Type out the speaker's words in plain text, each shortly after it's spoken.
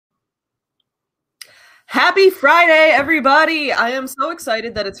Happy Friday, everybody! I am so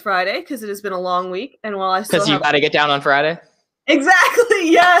excited that it's Friday because it has been a long week, and while I still Because you got to get down on Friday? Exactly,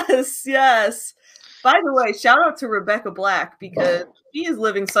 yes. By the way, shout out to Rebecca Black because she is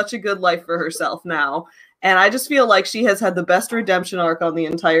living such a good life for herself now, and I just feel like she has had the best redemption arc on the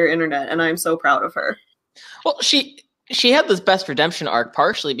entire internet, and I'm so proud of her. Well, she had this best redemption arc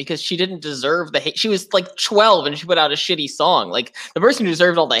partially because she didn't deserve the hate. She was like 12 and she put out a shitty song. Like, the person who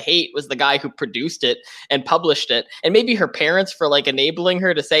deserved all the hate was the guy who produced it and published it, and maybe her parents for like enabling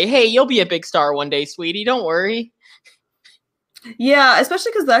her to say, "Hey, you'll be a big star one day, sweetie. Don't worry." Yeah,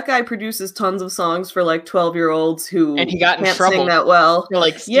 especially because that guy produces tons of songs for like 12-year-olds who and he got in can't trouble sing that well. For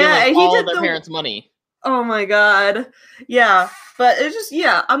like stealing all of their parents' money. Oh my god. Yeah. But it's just,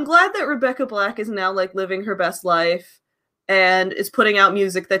 I'm glad that Rebecca Black is now like living her best life and is putting out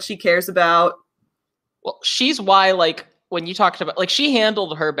music that she cares about. Well, she's why, like, when you talked about, like, she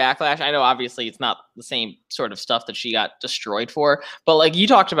handled her backlash. I know obviously it's not the same sort of stuff that she got destroyed for, but like you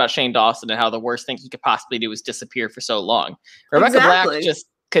talked about Shane Dawson and how the worst thing he could possibly do is disappear for so long. Rebecca Black just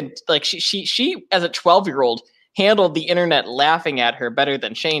could, like, she as a 12-year-old handled the internet laughing at her better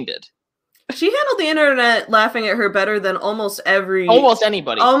than Shane did. She handled the internet laughing at her better than almost every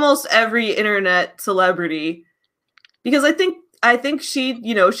internet celebrity, because I think she,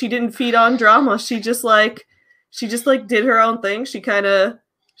 she didn't feed on drama. She just did her own thing. She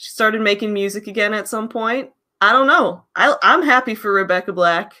started making music again at some point. I don't know. I'm happy for Rebecca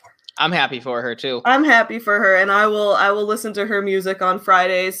Black. I'm happy for her too. I'm happy for her, and I will listen to her music on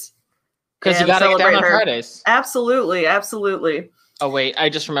Fridays. Because you gotta get down on Fridays. Absolutely. Oh wait, I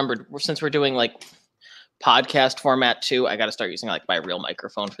just remembered, since we're doing like podcast format too, I gotta start using like my real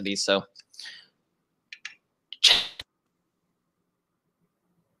microphone for these. So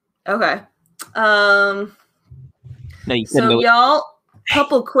okay. So y'all,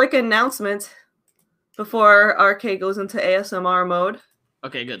 couple quick announcements before RK goes into ASMR mode.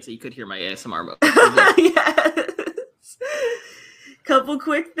 Okay, good. So you could hear my ASMR mode. Yes. Couple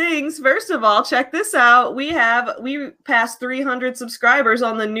quick things. First of all, check this out. We passed 300 subscribers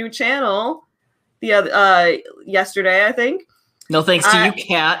on the new channel yesterday, I think. No thanks to you,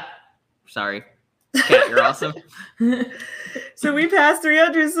 Kat. Sorry. Kat, you're awesome. So we passed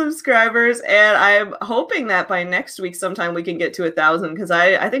 300 subscribers, and I'm hoping that by next week sometime we can get to 1,000, because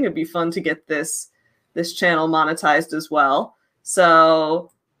I think it'd be fun to get this channel monetized as well.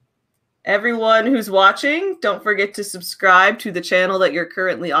 So everyone who's watching, don't forget to subscribe to the channel that you're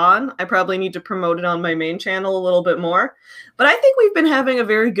currently on. I probably need to promote it on my main channel a little bit more. But I think we've been having a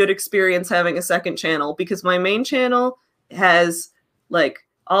very good experience having a second channel, because my main channel has like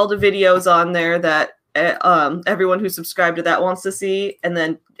all the videos on there that everyone who subscribed to that wants to see, and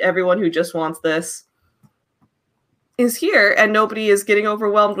then everyone who just wants this is here, and nobody is getting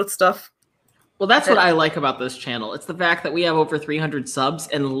overwhelmed with stuff. Well, that's what I like about this channel. It's the fact that we have over 300 subs,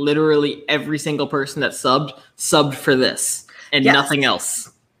 and literally every single person that subbed for this and nothing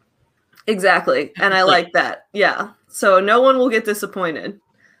else. Exactly. And I like that. Yeah. So no one will get disappointed.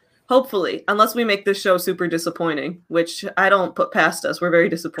 Hopefully, unless we make this show super disappointing, which I don't put past us. We're very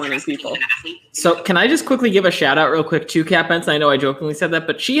disappointing people. So can I just quickly give a shout out real quick to Kat Benson? I know I jokingly said that,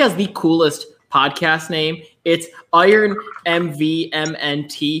 but she has the coolest podcast name. It's Iron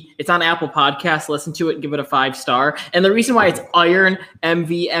MVMNT. It's on Apple Podcasts. Listen to it and give it a 5-star. And the reason why it's Iron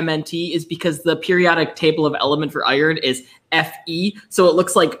MVMNT is because the periodic table of element for iron is Fe, so it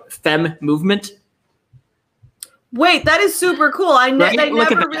looks like fem movement. Wait, that is super cool. I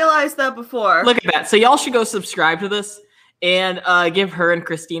never realized that before. Look at that. So y'all should go subscribe to this and give her and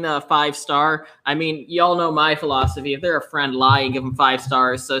Christina a 5-star. I mean, y'all know my philosophy. If they're a friend, lie and give them 5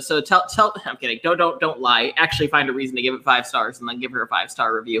 stars. So tell. I'm kidding. Don't lie. Actually, find a reason to give it 5 stars and then give her a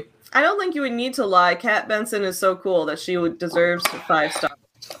 5-star review. I don't think you would need to lie. Kat Benson is so cool that she deserves 5 stars.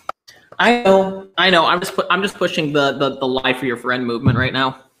 I know. I'm just pushing the lie for your friend movement right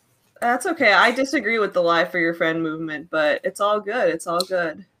now. That's okay. I disagree with the lie for your friend movement, but it's all good. It's all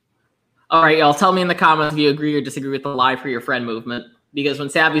good. All right, y'all. Tell me in the comments if you agree or disagree with the lie for your friend movement. Because when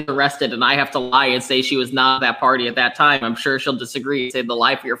Savvy's arrested and I have to lie and say she was not at that party at that time, I'm sure she'll disagree and say the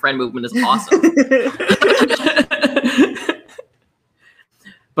lie for your friend movement is awesome.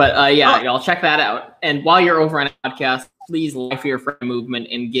 But y'all check that out. And while you're over on a podcast, please lie for your friend movement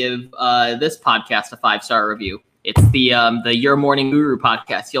and give this podcast a 5-star review. It's the Your Morning Guru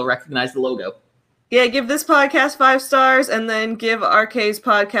podcast. You'll recognize the logo. Yeah, give this podcast 5 stars, and then give RK's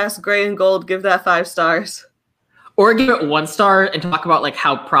podcast Gray and Gold. Give that 5 stars. Or give it 1 star and talk about like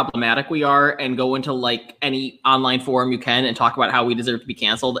how problematic we are and go into like any online forum you can and talk about how we deserve to be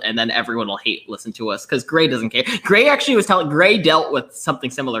canceled, and then everyone will listen to us because Gray doesn't care. Gray actually was Gray dealt with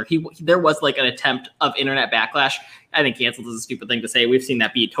something similar. There was like an attempt of internet backlash. I think canceled is a stupid thing to say. We've seen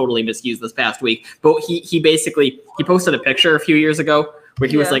that be totally misused this past week. But he basically posted a picture a few years ago where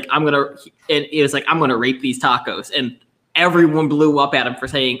he was like, I'm gonna rape these tacos, and everyone blew up at him for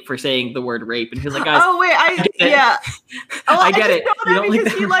saying the word rape, and he was like, guys, oh wait, I get it. You know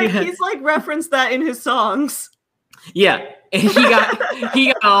because he's like referenced that in his songs. Yeah, and he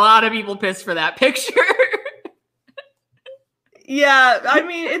got a lot of people pissed for that picture. Yeah, I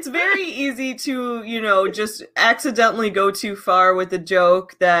mean, it's very easy to, just accidentally go too far with a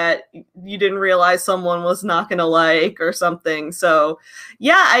joke that you didn't realize someone was not going to like or something. So,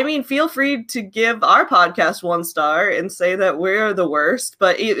 yeah, I mean, feel free to give our podcast 1 star and say that we're the worst.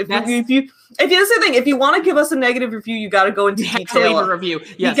 But if you want to give us a negative review, you got to go into detail. You have to leave a review.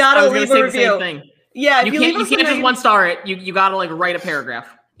 Yes, you got to leave a review. Same thing. Yeah, you can't just 1 star it. You got to like write a paragraph.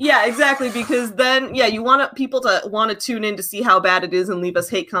 Yeah, exactly. Because then, you want people to want to tune in to see how bad it is and leave us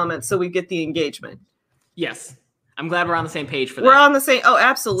hate comments so we get the engagement. Yes. I'm glad we're on the same page for that. We're on the same. Oh,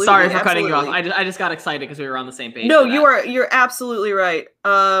 absolutely. Sorry for cutting you off. I just got excited because we were on the same page. No, you're absolutely right.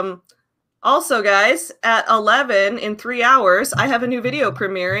 Also, guys, at 11 in 3 hours, I have a new video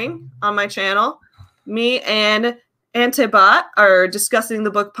premiering on my channel. Me and Antibot are discussing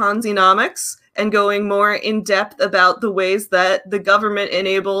the book Ponzi-nomics and going more in depth about the ways that the government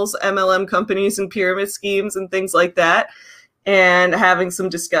enables MLM companies and pyramid schemes and things like that, and having some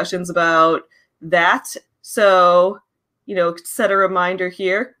discussions about that. So, set a reminder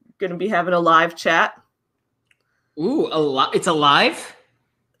here. Going to be having a live chat. Ooh, it's a live?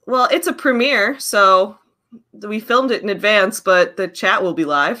 Well, it's a premiere, so we filmed it in advance, but the chat will be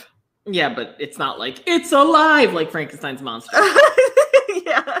live. Yeah, but it's not like it's alive like Frankenstein's monster.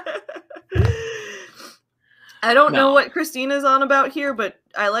 Yeah. I don't know what Christina's on about here, but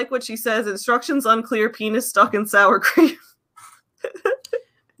I like what she says. Instructions unclear, penis stuck in sour cream.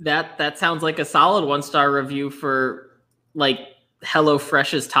 That sounds like a solid 1 star review for like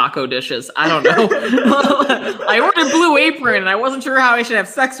HelloFresh's taco dishes. I don't know. I ordered Blue Apron and I wasn't sure how I should have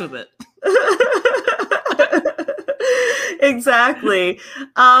sex with it. Exactly.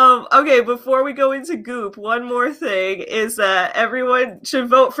 Okay, before we go into Goop, one more thing is that everyone should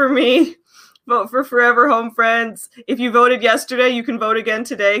vote for me. Vote for Forever Home Friends. If you voted yesterday, you can vote again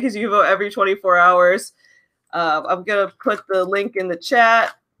today because you vote every 24 hours. I'm going to put the link in the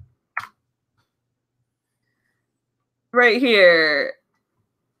chat. Right here.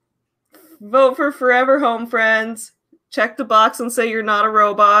 Vote for Forever Home Friends. Check the box and say you're not a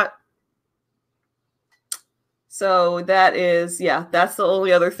robot. So that is, that's the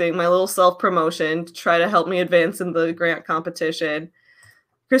only other thing. My little self-promotion to try to help me advance in the grant competition.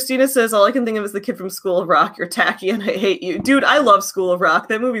 Christina says, all I can think of is the kid from School of Rock. You're tacky and I hate you. Dude, I love School of Rock.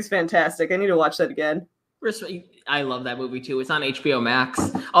 That movie's fantastic. I need to watch that again. I love that movie too. It's on HBO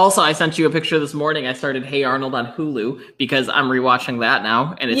Max. Also, I sent you a picture this morning. I started Hey Arnold on Hulu because I'm rewatching that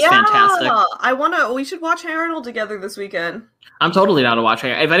now, and it's fantastic. We should watch Hey Arnold together this weekend. I'm totally down to watch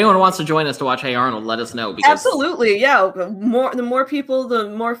Hey. If anyone wants to join us to watch Hey Arnold, let us know. Because absolutely, yeah. The more people, the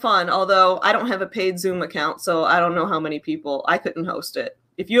more fun. Although I don't have a paid Zoom account, so I don't know how many people. I couldn't host it.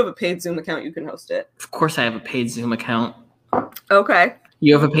 If you have a paid Zoom account, you can host it. Of course, I have a paid Zoom account. Okay.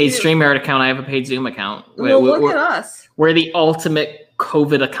 You have a paid StreamYard account. I have a paid Zoom account. Well, look at us. We're the ultimate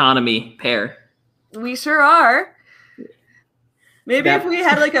COVID economy pair. We sure are. Maybe if we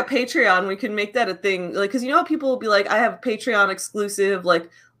had like a Patreon, we could make that a thing. Like, because how people will be like, I have a Patreon exclusive, like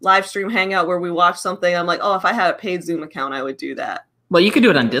live stream hangout where we watch something. I'm like, oh, if I had a paid Zoom account, I would do that. Well, you could do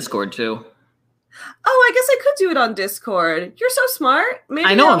it on Discord too. Oh, I guess I could do it on Discord. You're so smart.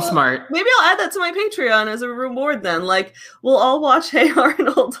 I know I'm smart. Maybe I'll add that to my Patreon as a reward then. Like, we'll all watch Hey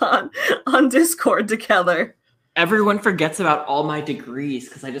Arnold on Discord together. Everyone forgets about all my degrees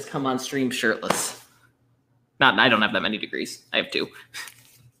because I just come on stream shirtless. I don't have that many degrees. I have 2.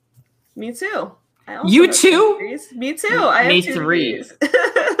 Me too. You too? Me too. I have 2 3. degrees.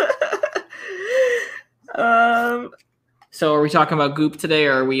 So are we talking about Goop today,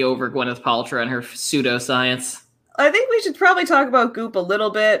 or are we over Gwyneth Paltrow and her pseudoscience? I think we should probably talk about Goop a little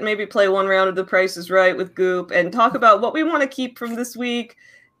bit, maybe play one round of The Price is Right with Goop, and talk about what we want to keep from this week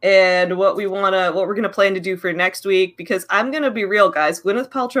and what we're gonna plan to do for next week. Because I'm gonna be real, guys,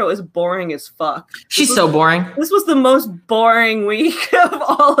 Gwyneth Paltrow is boring as fuck. She's so boring. This was the most boring week of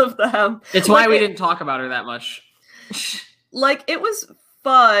all of them. It's why we didn't talk about her that much. Like, it was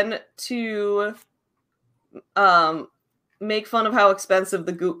fun to make fun of how expensive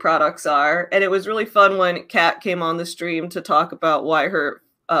the Goop products are. And it was really fun when Kat came on the stream to talk about why her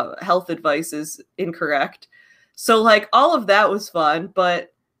health advice is incorrect. So like all of that was fun,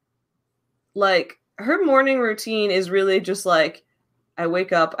 but like her morning routine is really just like, I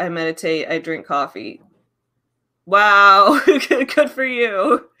wake up, I meditate, I drink coffee. Wow, good for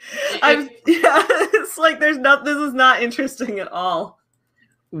you. It's like this is not interesting at all.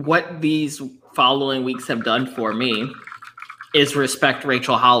 What these following weeks have done for me is respect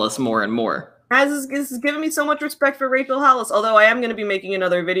Rachel Hollis more and more. This is giving me so much respect for Rachel Hollis, although I am going to be making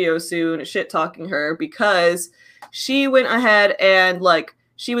another video soon shit-talking her because she went ahead and like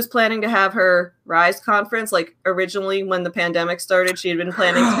she was planning to have her Rise conference like originally when the pandemic started. She had been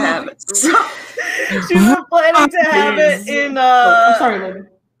planning to have it. She was planning to have it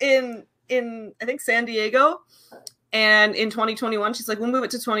in I think San Diego. And in 2021, she's like, we'll move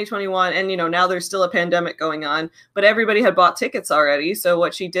it to 2021. And, you know, now there's still a pandemic going on, but everybody had bought tickets already. So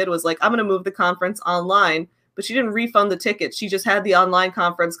what she did was like, I'm going to move the conference online, but she didn't refund the tickets. She just had the online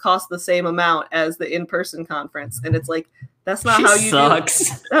conference cost the same amount as the in-person conference. And it's like, that's not how you sucks.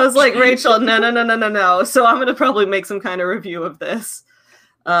 do it. I was like, Rachel, no. So I'm going to probably make some kind of review of this.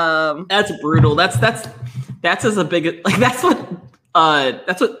 That's brutal. That's as a big, like, that's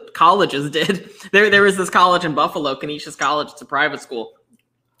what colleges did. There was this college in Buffalo, Canisius College. It's a private school.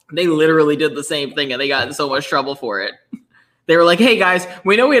 They literally did the same thing, and they got in so much trouble for it. They were like, "Hey guys,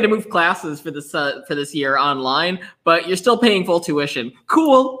 we know we had to move classes for this year online, but you're still paying full tuition.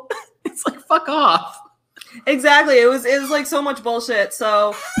 Cool." It's like, fuck off. Exactly. It was like so much bullshit.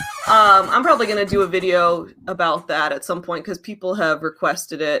 So I'm probably gonna do a video about that at some point because people have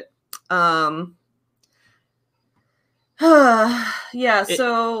requested it. Yeah,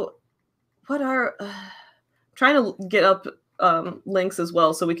 so what are trying to get up links as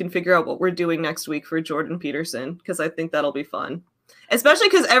well so we can figure out what we're doing next week for Jordan Peterson because I think that'll be fun. Especially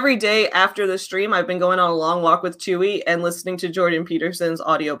because every day after the stream I've been going on a long walk with Chewy and listening to Jordan Peterson's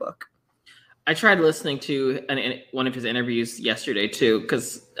audiobook. I tried listening to one of his interviews yesterday too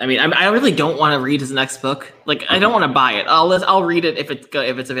because I mean I really don't want to read his next book. Like I don't want to buy it. I'll read it if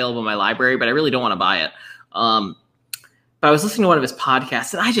it's available in my library, but I really don't want to buy it. But I was listening to one of his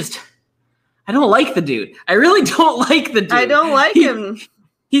podcasts, and I don't like the dude. I really don't like the dude. I don't like him.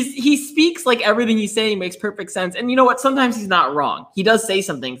 He speaks like everything he's saying makes perfect sense. And you know what? Sometimes he's not wrong. He does say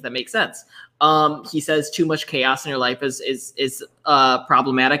some things that make sense. He says too much chaos in your life is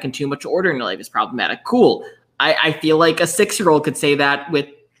problematic, and too much order in your life is problematic. Cool. I feel like a 6-year-old could say that with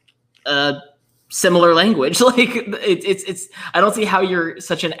similar language. Like it's. I don't see how you're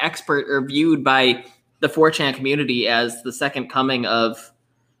such an expert or viewed by the 4chan community as the second coming of,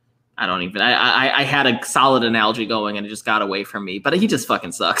 I had a solid analogy going and it just got away from me, but he just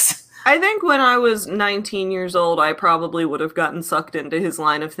fucking sucks. I think when I was 19 years old, I probably would have gotten sucked into his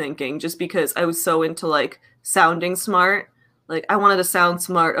line of thinking just because I was so into like sounding smart. Like I wanted to sound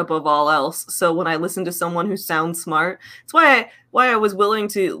smart above all else. So when I listened to someone who sounds smart, it's why I was willing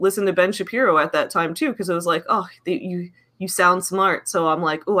to listen to Ben Shapiro at that time too. Cause it was like, oh, you sound smart. So I'm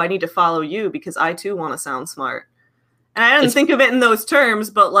like, oh, I need to follow you because I too want to sound smart. And I didn't think of it in those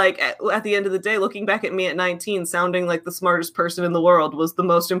terms, but like at the end of the day, looking back at me at 19, sounding like the smartest person in the world was the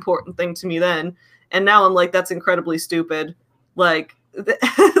most important thing to me then. And now I'm like, that's incredibly stupid. Like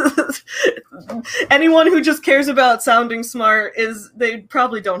anyone who just cares about sounding smart they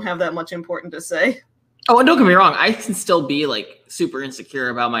probably don't have that much important to say. Oh, and don't get me wrong. I can still be like super insecure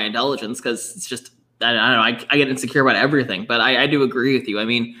about my intelligence because it's just, I don't know. I get insecure about everything, but I do agree with you. I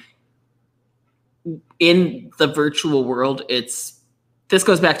mean, in the virtual world, this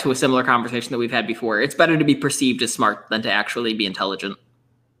goes back to a similar conversation that we've had before. It's better to be perceived as smart than to actually be intelligent.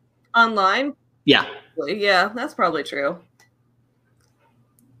 Online? Yeah. Yeah, that's probably true.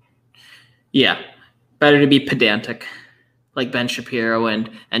 Yeah. Better to be pedantic, like Ben Shapiro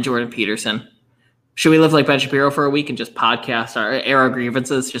and Jordan Peterson. Should we live like Ben Shapiro for a week and just podcast air our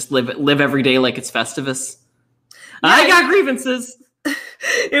grievances? Just live every day like it's Festivus? Yeah, I got grievances.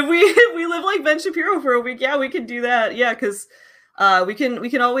 If we live like Ben Shapiro for a week, yeah, we could do that. Yeah, because we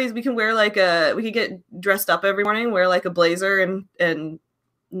can wear like we could get dressed up every morning, wear like a blazer and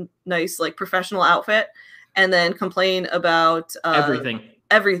nice like professional outfit, and then complain about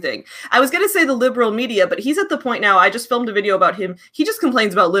everything. I was going to say the liberal media, but he's at the point now, I just filmed a video about him. He just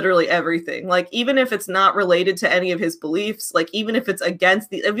complains about literally everything. Like, even if it's not related to any of his beliefs, like, even if it's if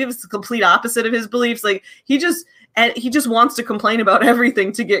it's the complete opposite of his beliefs, like, he just wants to complain about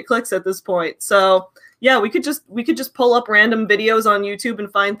everything to get clicks at this point. So, yeah, we could just pull up random videos on YouTube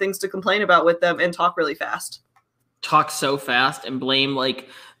and find things to complain about with them and talk really fast. Talk so fast and blame, like,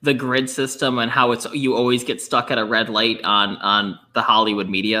 the grid system and how you always get stuck at a red light on the Hollywood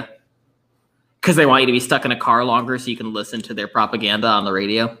media because they want you to be stuck in a car longer so you can listen to their propaganda on the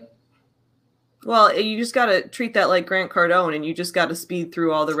radio. Well, you just got to treat that like Grant Cardone, and you just got to speed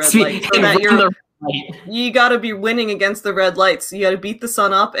through all the red lights. So that you got to be winning against the red lights. You got to beat the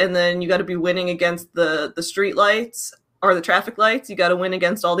sun up, and then you got to be winning against the street lights or the traffic lights. You got to win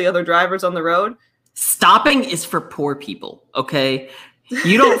against all the other drivers on the road. Stopping is for poor people, okay?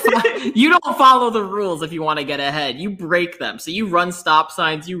 You don't follow the rules if you want to get ahead. You break them. So you run stop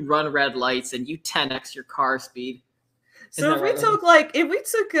signs, you run red lights, and you 10x your car speed. So if we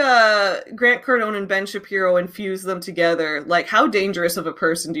took Grant Cardone and Ben Shapiro and fused them together, like how dangerous of a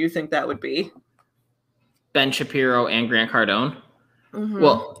person do you think that would be? Ben Shapiro and Grant Cardone? Mm-hmm.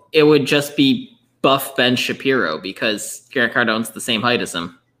 Well, it would just be buff Ben Shapiro because Grant Cardone's the same height as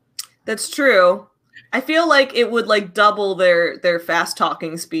him. That's true. I feel like it would like double their fast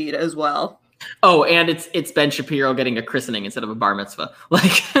talking speed as well. Oh, and it's Ben Shapiro getting a christening instead of a bar mitzvah.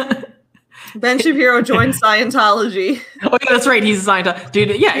 Like Ben Shapiro joined Scientology. Oh, yeah, that's right. He's a Scientologist.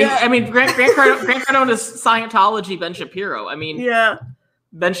 Dude, yeah. I mean, Grant Cardone is Scientology Ben Shapiro. I mean, yeah.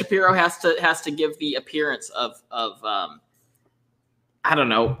 Ben Shapiro has to give the appearance of I don't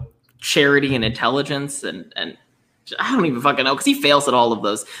know, charity and intelligence and I don't even fucking know because he fails at all of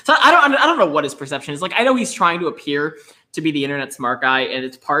those. So I don't know what his perception is. Like I know he's trying to appear to be the internet smart guy, and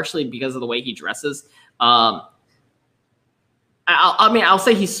it's partially because of the way he dresses. I'll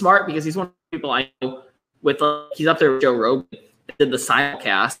say he's smart because he's one of the people I know with he's up there with Joe Rogan. Did the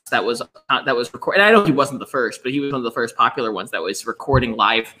simulcast that was recorded. And I know he wasn't the first, but he was one of the first popular ones that was recording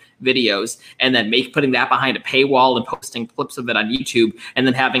live videos and then putting that behind a paywall and posting clips of it on YouTube and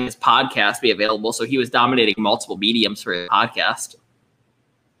then having his podcast be available. So he was dominating multiple mediums for his podcast.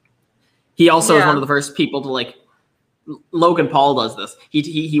 He also is one of the first people to like. Logan Paul does this.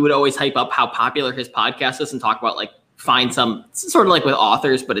 He would always hype up how popular his podcast is and talk about like. Find some sort of like with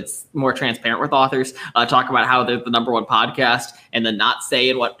authors, but it's more transparent with authors. Talk about how they're the number one podcast, and then not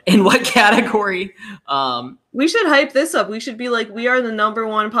say in what category. We should hype this up. We should be like, we are the number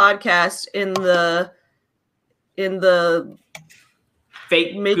one podcast in the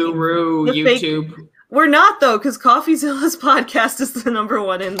fake guru YouTube. We're not though, because CoffeeZilla's podcast is the number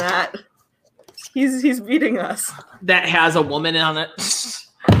one in that. He's beating us. That has a woman on it.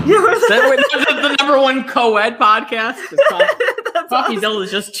 The number one co-ed podcast. CoffeeZilla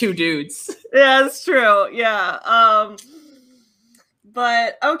is just two dudes. Yeah, that's true. Yeah.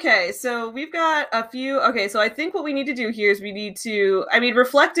 But okay, so we've got a few. Okay, so I think what we need to do here is we need to. I mean,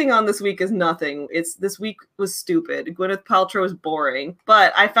 reflecting on this week is nothing. This week was stupid. Gwyneth Paltrow is boring,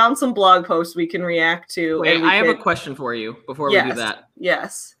 but I found some blog posts we can react to. Wait, I have a question for you before we do that.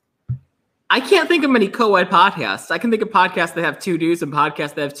 Yes. I can't think of many co-ed podcasts. I can think of podcasts that have two dudes and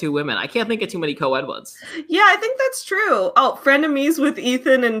podcasts that have two women. I can't think of too many co-ed ones. Yeah, I think that's true. Oh, Frenemies with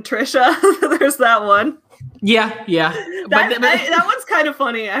Ethan and Trisha. There's that one. Yeah. That one's kind of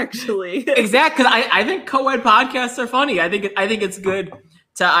funny, actually. Exactly, because I think co-ed podcasts are funny. I think it's good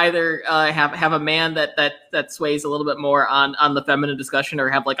to either have a man that sways a little bit more on the feminine discussion, or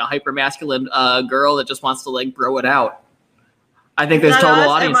have like a hyper masculine girl that just wants to like bro it out. I think there's total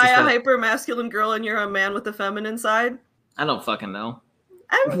audience. Am I a hyper masculine girl and you're a man with the feminine side? I don't fucking know.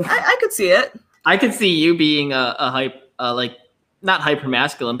 I could see it. I could see you being a hype, like not hyper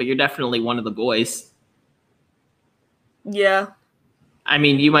masculine, but you're definitely one of the boys. Yeah. I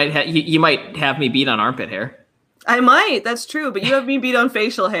mean, you might have me beat on armpit hair. I might. That's true. But you have me beat on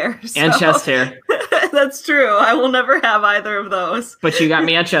facial hair and chest hair. That's true. I will never have either of those. But you got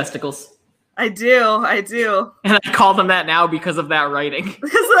me on chesticles. I do. And I call them that now because of that writing. Because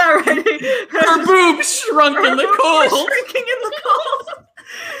of that writing. Her boobs shrunk in the cold. Shrinking in the cold.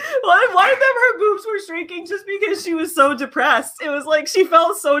 One of them, her boobs were shrinking just because she was so depressed. It was like she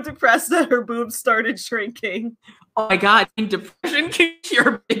felt so depressed that her boobs started shrinking. Oh my god, depression can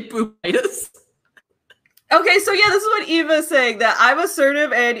cure big boobitis. Okay, so yeah, this is what Eva is saying, that I'm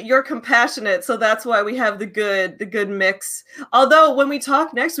assertive and you're compassionate, so that's why we have the good mix. Although when we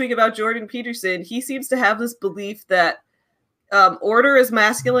talk next week about Jordan Peterson, he seems to have this belief that order is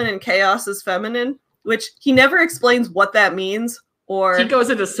masculine and chaos is feminine, which he never explains what that means. Or he goes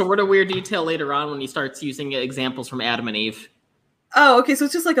into sort of weird detail later on when he starts using examples from Adam and Eve. Oh, okay, so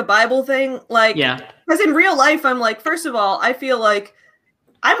it's just like a Bible thing? Like, yeah. Because in real life, I'm like, first of all, I feel like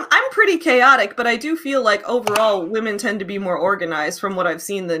I'm pretty chaotic, but I do feel like overall women tend to be more organized from what I've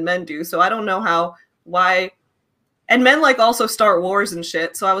seen than men do. So I don't know why. And men like also start wars and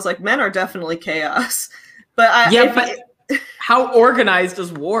shit. So I was like, men are definitely chaos. But but how organized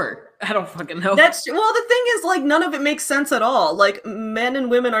is war? I don't fucking know. Well, the thing is, like, none of it makes sense at all. Like, men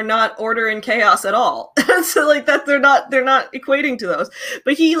and women are not order and chaos at all. So, like, that they're not equating to those.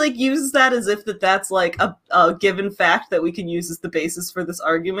 But he, like, uses that as if that's like a given fact that we can use as the basis for this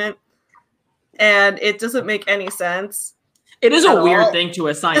argument. And it doesn't make any sense. It is a weird thing to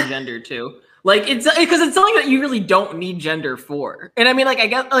assign gender to. Like, it's because it's something that you really don't need gender for. And I mean, like, I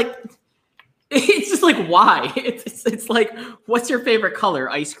guess, like, it's just like, why? It's like, what's your favorite color?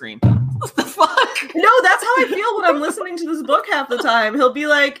 Ice cream. What the fuck? No, that's how I feel when I'm listening to this book half the time. He'll be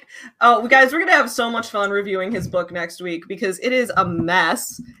like, oh, guys, we're going to have so much fun reviewing his book next week because it is a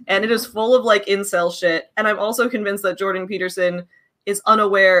mess and it is full of, like, incel shit. And I'm also convinced that Jordan Peterson is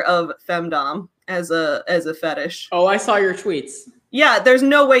unaware of femdom as a fetish. Oh, I saw your tweets. Yeah, there's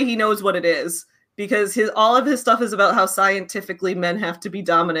no way he knows what it is. Because all of his stuff is about how scientifically men have to be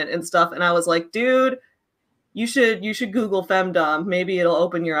dominant and stuff. And I was like, dude, you should Google femdom. Maybe it'll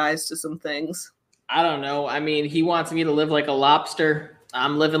open your eyes to some things. I don't know. I mean, he wants me to live like a lobster.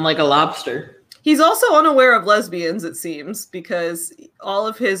 I'm living like a lobster. He's also unaware of lesbians, it seems, because all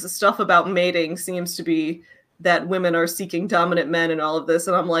of his stuff about mating seems to be that women are seeking dominant men and all of this.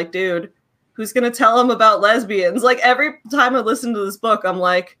 And I'm like, dude, who's going to tell him about lesbians? Like, every time I listen to this book, I'm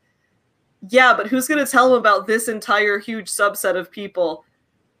like, yeah, but who's going to tell him about this entire huge subset of people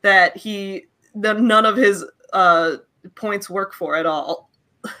that none of his points work for at all?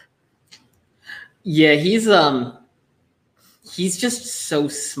 Yeah, he's just so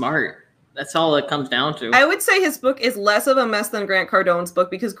smart. That's all it comes down to. I would say his book is less of a mess than Grant Cardone's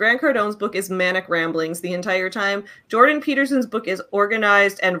book because Grant Cardone's book is manic ramblings the entire time. Jordan Peterson's book is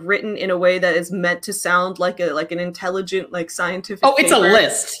organized and written in a way that is meant to sound like an intelligent, like, scientific. Oh, it's paper. a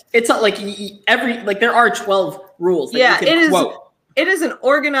list. It's like there are 12 rules that you can quote. It is an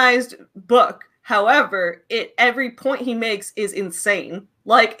organized book. However, every point he makes is insane.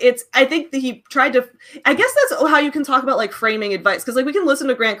 Like, I think that he tried to, I guess that's how you can talk about, like, framing advice. Because, like, we can listen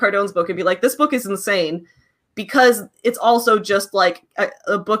to Grant Cardone's book and be like, this book is insane. Because it's also just, like,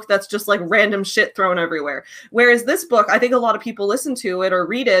 a book that's just, like, random shit thrown everywhere. Whereas this book, I think a lot of people listen to it or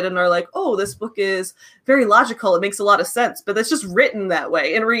read it and are like, oh, this book is very logical. It makes a lot of sense. But it's just written that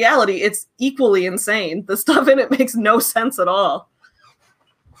way. In reality, it's equally insane. The stuff in it makes no sense at all.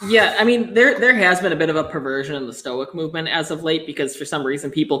 Yeah, I mean, there has been a bit of a perversion in the Stoic movement as of late because for some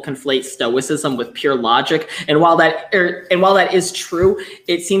reason people conflate Stoicism with pure logic, and while that is true,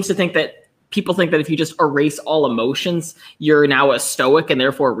 it seems to think that people think that if you just erase all emotions, you're now a Stoic and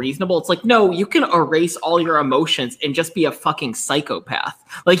therefore reasonable. It's like, no, you can erase all your emotions and just be a fucking psychopath.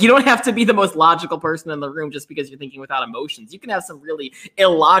 Like, you don't have to be the most logical person in the room just because you're thinking without emotions. You can have some really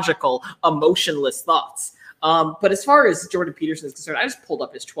illogical, emotionless thoughts. But as far as Jordan Peterson is concerned, I just pulled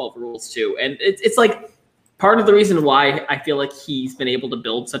up his 12 rules too. And it's like part of the reason why I feel like he's been able to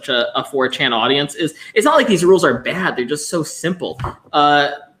build such a 4chan audience is it's not like these rules are bad. They're just so simple.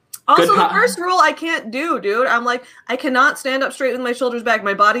 Also, the first rule I can't do, dude. I'm like, I cannot stand up straight with my shoulders back.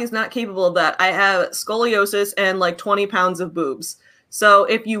 My body is not capable of that. I have scoliosis and like 20 pounds of boobs. So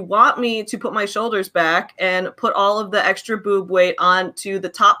if you want me to put my shoulders back and put all of the extra boob weight onto the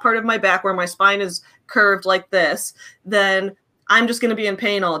top part of my back where my spine is curved like this, then I'm just going to be in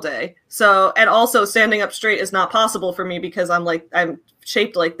pain all day. So, and also standing up straight is not possible for me because I'm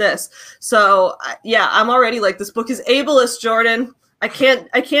shaped like this. So yeah, I'm already like, this book is ableist, Jordan. I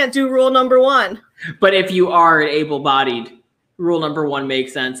can't do rule number 1. But if you are able-bodied, rule number 1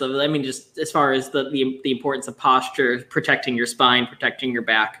 makes sense. I mean, just as far as the importance of posture, protecting your spine, protecting your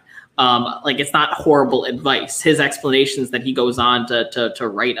back. Like, it's not horrible advice. His explanations that he goes on to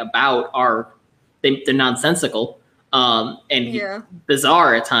write about they're nonsensical and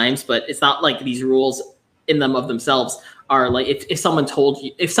bizarre at times, but it's not like these rules in them of themselves are like, if someone told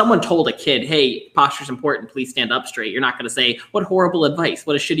a kid, hey, posture's important, please stand up straight, you're not going to say, what horrible advice,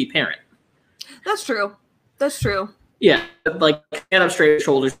 what a shitty parent. That's true. Yeah, like, stand up straight,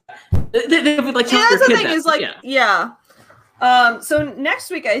 shoulders. They would like tell that's their the kid thing that. is like, yeah. So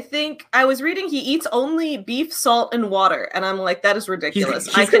next week, I think I was reading he eats only beef, salt, and water, and I'm like, that is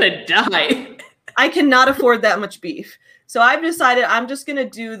ridiculous. He's gonna die. I cannot afford that much beef, so I've decided I'm just gonna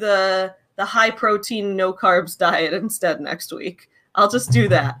do the high protein, no carbs diet instead next week. I'll just do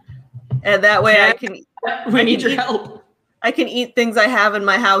that, and that way I can. We need your help. I can eat things I have in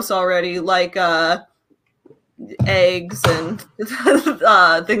my house already, like eggs and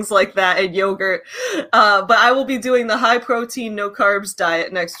things like that, and yogurt. But I will be doing the high protein, no carbs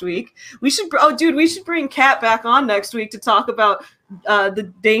diet next week. We should bring Kat back on next week to talk about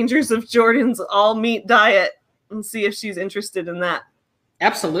the dangers of Jordan's all meat diet and see if she's interested in that.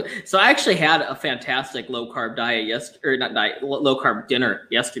 Absolutely. So I actually had a fantastic low carb diet low carb dinner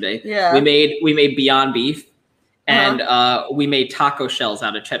yesterday. Yeah. We made Beyond Beef, and we made taco shells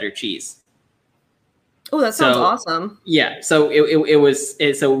out of cheddar cheese. Oh, that sounds awesome. Yeah. So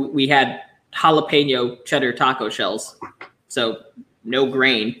so we had jalapeno cheddar taco shells, so no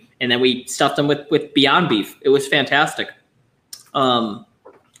grain, and then we stuffed them with Beyond Beef. It was fantastic.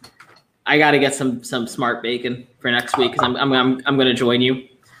 I got to get some smart bacon for next week because I'm going to join you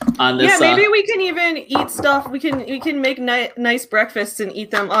on this. Yeah, maybe we can even eat stuff. We can make nice breakfasts and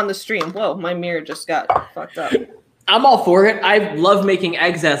eat them on the stream. Whoa, my mirror just got fucked up. I'm all for it. I love making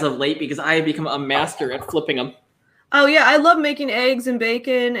eggs as of late because I have become a master at flipping them. Oh yeah, I love making eggs and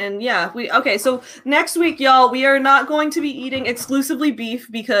bacon, and yeah, okay. So next week, y'all, we are not going to be eating exclusively beef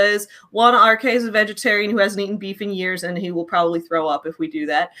because one, RK is a vegetarian who hasn't eaten beef in years, and he will probably throw up if we do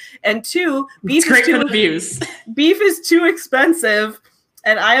that. And two, beef is too expensive,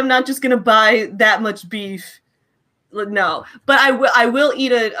 and I am not just gonna buy that much beef. No, but I will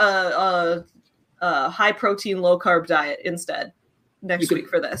eat a high protein, low carb diet instead next week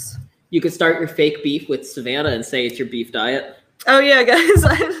for this. You could start your fake beef with Savannah and say it's your beef diet. Oh yeah, guys,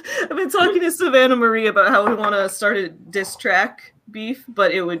 I've been talking to Savannah Marie about how we want to start a diss track beef,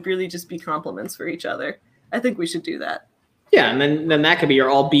 but it would really just be compliments for each other. I think we should do that. Yeah, and then that could be your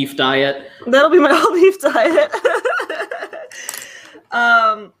all beef diet. That'll be my all beef diet.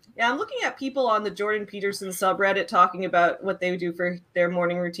 Yeah, I'm looking at people on the Jordan Peterson subreddit talking about what they do for their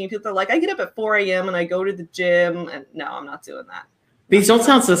morning routine. People are like, I get up at 4 a.m. and I go to the gym, and no, I'm not doing that. These don't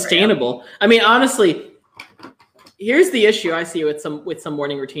sound sustainable. I mean, honestly, here's the issue I see with some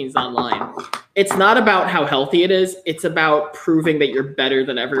morning routines online. It's not about how healthy it is. It's about proving that you're better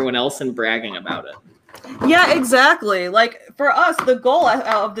than everyone else and bragging about it. Yeah, exactly. Like for us, the goal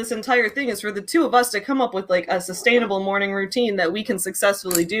of this entire thing is for the two of us to come up with like a sustainable morning routine that we can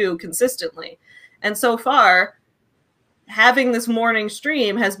successfully do consistently. And so far, having this morning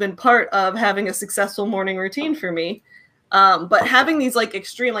stream has been part of having a successful morning routine for me. But having these like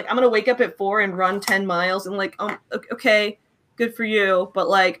extreme, like I'm going to wake up at 4 and run 10 miles and like, okay, good for you. But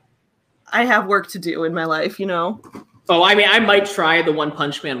like, I have work to do in my life, you know? Oh, I mean, I might try the One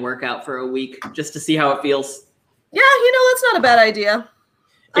Punch Man workout for a week just to see how it feels. Yeah, you know, that's not a bad idea.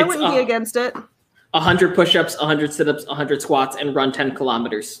 I wouldn't be against it. 100 push-ups, 100 sit-ups, 100 squats, and run 10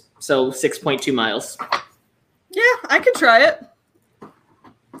 kilometers. So 6.2 miles. Yeah, I could try it.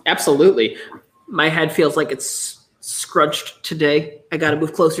 Absolutely. My head feels like it's scrunched today. I got to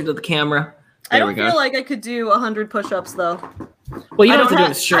move closer to the camera. I don't feel like I could do 100 push-ups though. Well, you don't have to do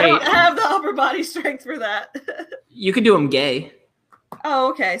them straight. I don't have the upper body strength for that. You could do them gay. Oh,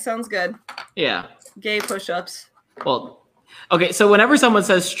 okay. Sounds good. Yeah. Gay push-ups. Well, okay. So whenever someone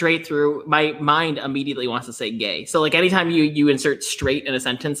says straight through, my mind immediately wants to say gay. So like anytime you insert straight in a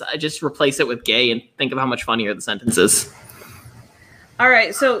sentence, I just replace it with gay and think of how much funnier the sentence is. All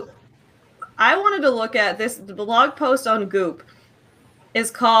right. So I wanted to look at this. The blog post on Goop is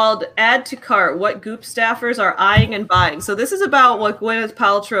called Add to Cart, What Goop Staffers Are Eyeing and Buying. So this is about what Gwyneth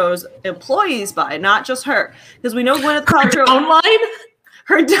Paltrow's employees buy, not just her. Because we know Gwyneth Paltrow...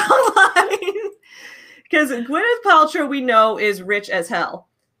 Her downline. Because Gwyneth Paltrow, we know, is rich as hell.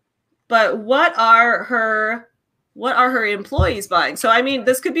 But what are her employees buying? So, I mean,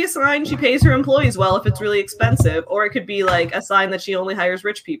 this could be a sign she pays her employees well if it's really expensive. Or it could be like a sign that she only hires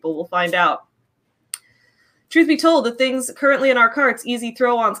rich people. We'll find out. Truth be told, the things currently in our carts, easy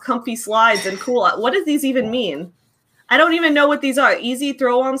throw-ons, comfy slides, and cool... What does these even mean? I don't even know what these are. Easy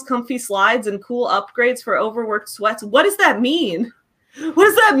throw-ons, comfy slides, and cool upgrades for overworked sweats. What does that mean? What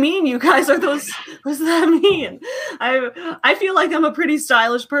does that mean, you guys? What does that mean? I feel like I'm a pretty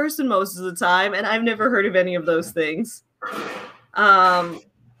stylish person most of the time, and I've never heard of any of those things. All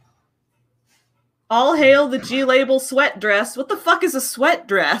hail the G-Label sweat dress. What the fuck is a sweat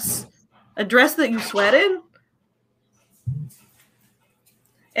dress? A dress that you sweat in?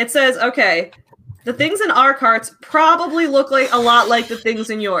 It says, okay, the things in our carts probably look like a lot like the things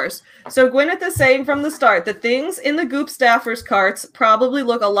in yours. So Gwyneth is saying from the start, the things in the Goop staffers' carts probably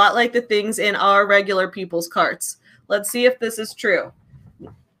look a lot like the things in our regular people's carts. Let's see if this is true.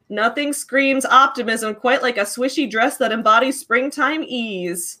 Nothing screams optimism quite like a swishy dress that embodies springtime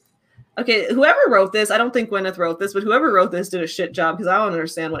ease. Okay, whoever wrote this, I don't think Gwyneth wrote this, but whoever wrote this did a shit job because I don't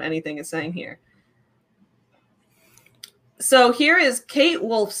understand what anything is saying here. So here is Kate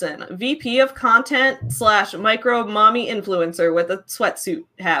Wolfson, VP of Content / micro mommy influencer with a sweatsuit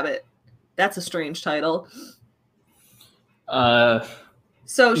habit. That's a strange title.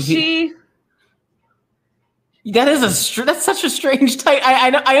 So she... That's such a strange title.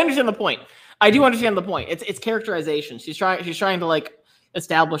 I understand the point. I do understand the point. It's characterization. She's trying to like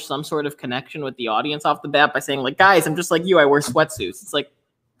establish some sort of connection with the audience off the bat by saying like, guys, I'm just like you. I wear sweatsuits. It's like,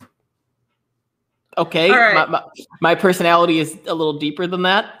 okay, right. my personality is a little deeper than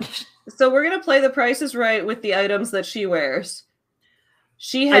that. So we're going to play The Price is Right with the items that she wears.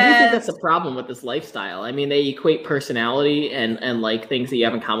 I do think that's a problem with this lifestyle. I mean, they equate personality and like things that you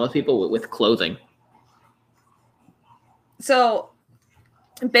have in common with people with clothing. So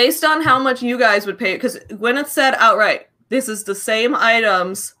based on how much you guys would pay, because Gwyneth said outright, this is the same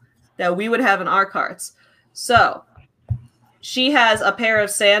items that we would have in our carts. So she has a pair of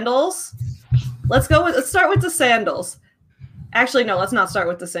sandals. Let's start with the sandals. Actually, no, let's not start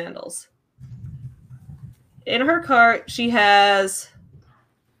with the sandals. In her cart, she has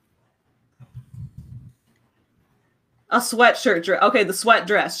a sweatshirt dress. Okay, the sweat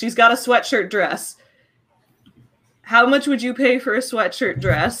dress. She's got a sweatshirt dress. How much would you pay for a sweatshirt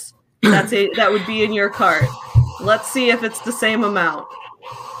dress? That would be in your cart. Let's see if it's the same amount.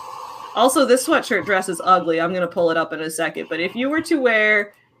 Also, this sweatshirt dress is ugly. I'm going to pull it up in a second. But if you were to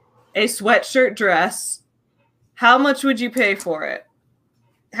wear a sweatshirt dress, how much would you pay for it?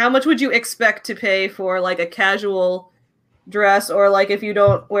 How much would you expect to pay for like a casual dress? Or like if you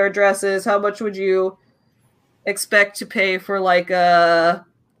don't wear dresses, how much would you expect to pay for like a,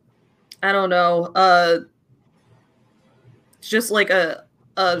 I don't know, just like a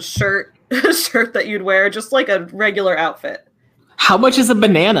shirt that you'd wear, just like a regular outfit. How much is a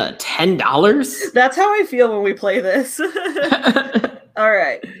banana? $10? That's how I feel when we play this. All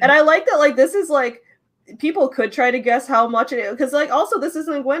right. And I like that, like, this is like, people could try to guess how much it is, because like also this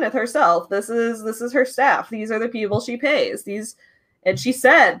isn't Gwyneth herself. This is her staff. These are the people she pays. And she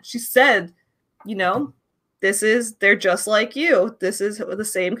said, you know, they're just like you. This is the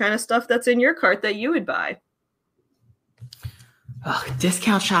same kind of stuff that's in your cart that you would buy. Oh,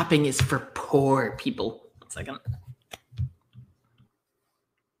 discount shopping is for poor people. 1 second.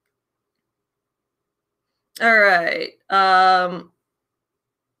 All right.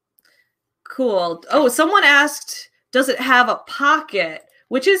 Cool. Oh, someone asked, does it have a pocket?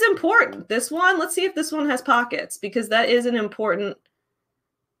 Which is important. This one, let's see if this one has pockets, because that is an important...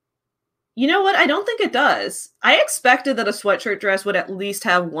 You know what? I don't think it does. I expected that a sweatshirt dress would at least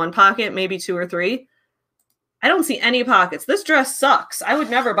have one pocket, maybe 2 or 3. I don't see any pockets. This dress sucks. I would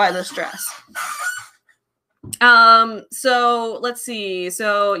never buy this dress. So let's see.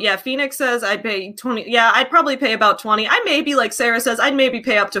 So yeah, Phoenix says I'd pay 20. Yeah, I'd probably pay about 20. I maybe, like Sarah says, I'd maybe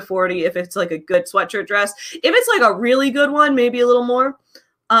pay up to 40 if it's like a good sweatshirt dress. If it's like a really good one, maybe a little more.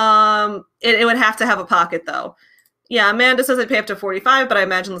 It would have to have a pocket though. Yeah, Amanda says I'd pay up to 45, but I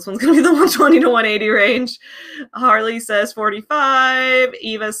imagine this one's going to be the 120 to 180 range. Harley says 45.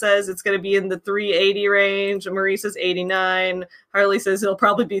 Eva says it's going to be in the 380 range. Marie says 89. Harley says it'll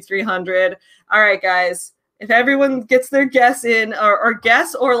probably be 300. All right, guys. If everyone gets their guess in, or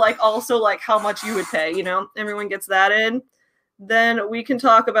guess, or like also like how much you would pay, you know, everyone gets that in, then we can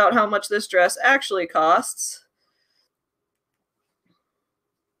talk about how much this dress actually costs.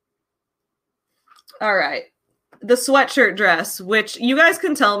 All right. The sweatshirt dress, which you guys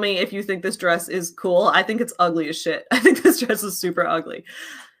can tell me if you think this dress is cool. I think it's ugly as shit. I think this dress is super ugly.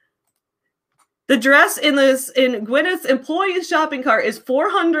 The dress in Gwyneth's employee shopping cart is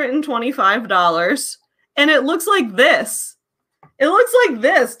 $425, and it looks like this. It looks like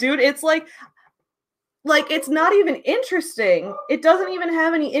this, dude. It's like it's not even interesting. It doesn't even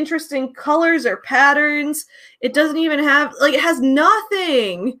have any interesting colors or patterns. It doesn't even have, like, it has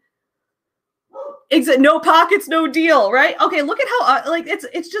nothing. No pockets, no deal, right? Okay, look at how like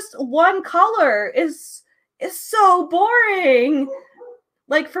it's just one color. Is so boring.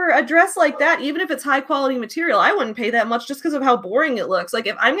 Like for a dress like that, even if it's high quality material, I wouldn't pay that much just because of how boring it looks. Like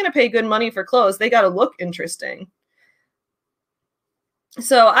if I'm gonna pay good money for clothes, they gotta look interesting.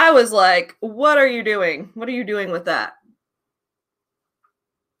 So I was like, what are you doing? What are you doing with that?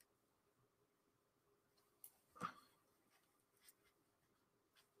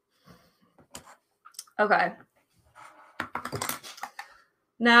 Okay.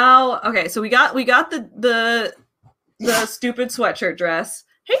 Now, okay, so we got the stupid sweatshirt dress.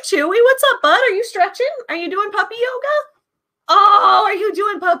 Hey Chewy, what's up, bud? Are you stretching? Are you doing puppy yoga? Oh, are you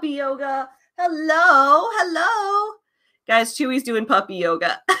doing puppy yoga? Hello, hello. Guys, Chewy's doing puppy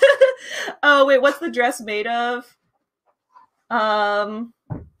yoga. Oh, wait, what's the dress made of?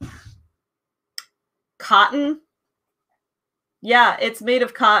 Cotton? Yeah, it's made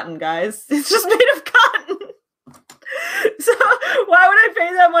of cotton, guys. It's just made of cotton. So why would I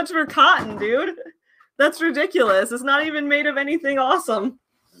pay that much for cotton, dude? That's ridiculous. It's not even made of anything awesome.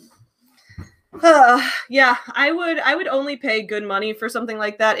 Yeah, I would only pay good money for something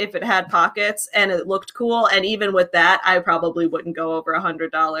like that if it had pockets and it looked cool. And even with that, I probably wouldn't go over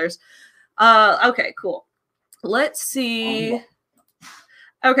 $100. Okay, cool. Let's see.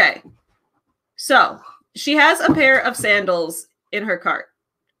 Okay, so she has a pair of sandals in her cart.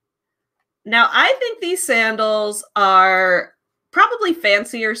 Now, I think these sandals are probably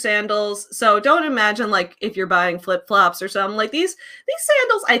fancier sandals. So don't imagine like if you're buying flip-flops or something. Like these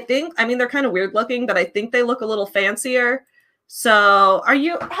sandals, I mean, they're kind of weird looking, but I think they look a little fancier. So are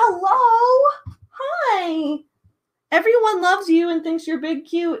you, hello? Hi. Everyone loves you and thinks you're big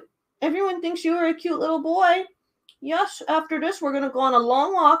cute. Everyone thinks you are a cute little boy. Yes, after this, we're going to go on a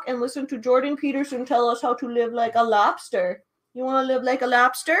long walk and listen to Jordan Peterson tell us how to live like a lobster. You want to live like a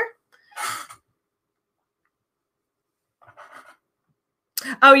lobster?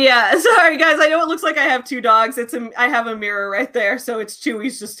 Oh yeah, sorry guys. I know it looks like I have two dogs. I have a mirror right there, so it's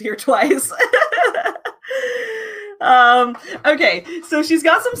Chewy's just here twice. Okay, so she's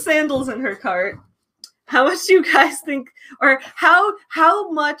got some sandals in her cart. How much do you guys think, or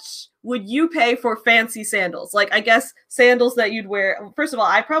how much would you pay for fancy sandals? Like, I guess sandals that you'd wear. First of all,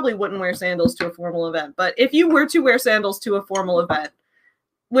 I probably wouldn't wear sandals to a formal event, but if you were to wear sandals to a formal event,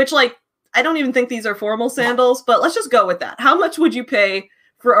 which like, I don't even think these are formal sandals, but let's just go with that. How much would you pay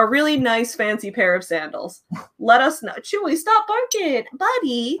for a really nice fancy pair of sandals? Let us know. Chewy, stop barking,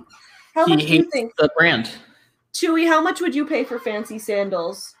 buddy. How much do you think? The brand. Chewy, how much would you pay for fancy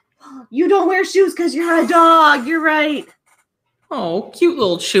sandals? You don't wear shoes because you're a dog. You're right. Oh, cute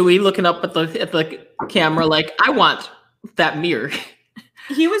little Chewy looking up at the camera like, I want that mirror.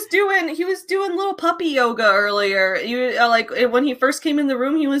 He was doing little puppy yoga earlier. Like when he first came in the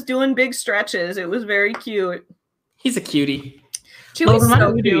room, he was doing big stretches. It was very cute. He's a cutie. Chewy's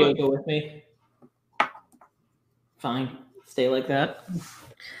so cute. Do yoga with me. Fine, stay like that.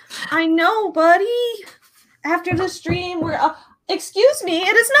 I know, buddy. After the stream, we're. Excuse me,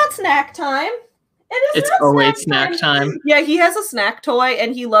 it is not snack time. It's always snack time. Yeah, he has a snack toy,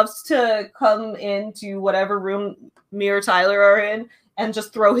 and he loves to come into whatever room me or Tyler are in and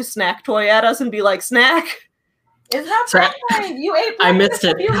just throw his snack toy at us and be like, "Snack." It's not snack time. You ate. I missed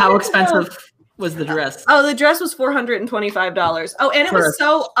it. How expensive was the dress? Oh, the dress was $425. Oh, and it was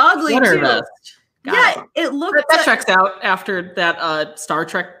so ugly too. Yeah, it looked. That checks out after that Star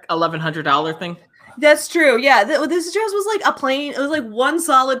Trek $1,100 thing. That's true. Yeah, this dress was like a plain. It was like one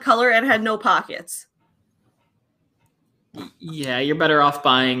solid color and had no pockets. Yeah, you're better off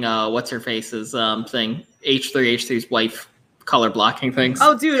buying what's her face's thing, H3's wife color blocking things.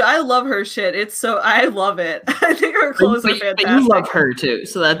 Oh, dude, I love her shit. I love it. I think her clothes are fantastic. But you love her too,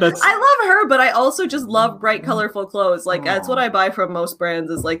 so that's. I love her, but I also just love bright, colorful clothes. Like that's what I buy from most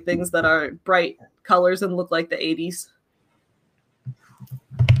brands is like things that are bright colors and look like the 80s.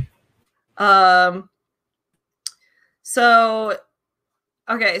 So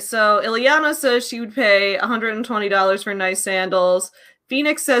Ileana says she would pay $120 for nice sandals.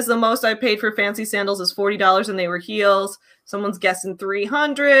 Phoenix says the most I paid for fancy sandals is $40 and they were heels. Someone's guessing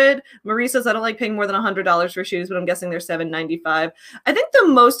 $300. Marie says I don't like paying more than $100 for shoes, but I'm guessing they're $7.95. I think the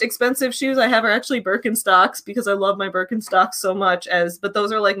most expensive shoes I have are actually Birkenstocks because I love my Birkenstocks so much. But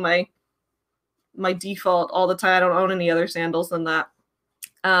those are like my default all the time. I don't own any other sandals than that.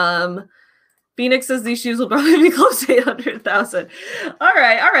 Phoenix says these shoes will probably be close to 800,000. All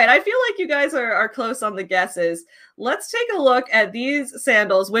right. I feel like you guys are close on the guesses. Let's take a look at these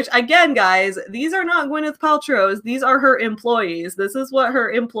sandals, which again, guys, these are not Gwyneth Paltrow's. These are her employees. This is what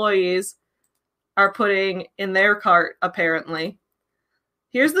her employees are putting in their cart, apparently.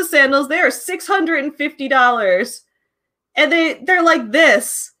 Here's the sandals. They are $650. And they're like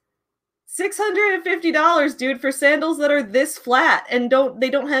this. $650, dude, for sandals that are this flat and they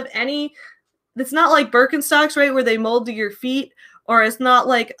don't have any. It's not like Birkenstocks, right, where they mold to your feet, or it's not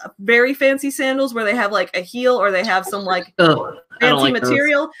like very fancy sandals where they have like a heel or they have some like fancy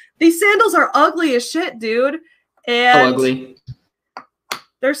material. Those. These sandals are ugly as shit, dude. And so ugly.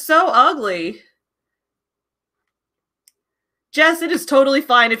 They're so ugly. Jess, it is totally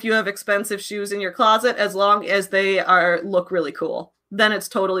fine if you have expensive shoes in your closet as long as they look really cool. Then it's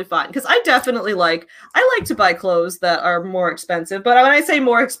totally fine. Because I like to buy clothes that are more expensive. But when I say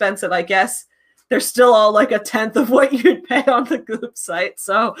more expensive, I guess they're still all like a tenth of what you'd pay on the Goop site.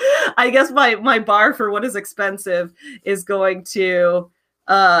 So I guess my bar for what is expensive is going to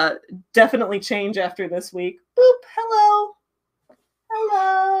definitely change after this week. Boop. Hello.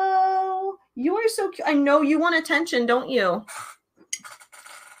 Hello. You are so cute. I know you want attention, don't you?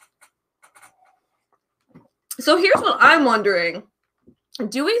 So here's what I'm wondering.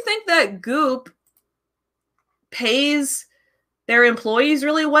 Do we think that Goop pays their employees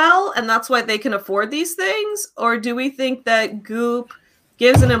really well and that's why they can afford these things? Or do we think that Goop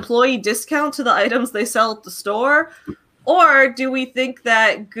gives an employee discount to the items they sell at the store? Or do we think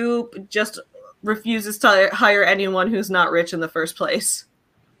that Goop just refuses to hire anyone who's not rich in the first place?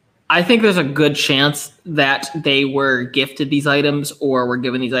 I think there's a good chance that they were gifted these items or were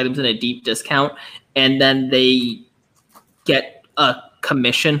given these items in a deep discount, and then they get a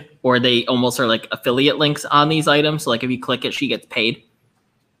commission, or they almost are like affiliate links on these items. So like if you click it, she gets paid.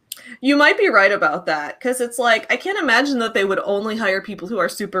 You might be right about that, because it's like I can't imagine that they would only hire people who are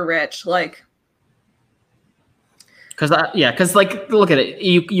super rich. Like, because like look at it.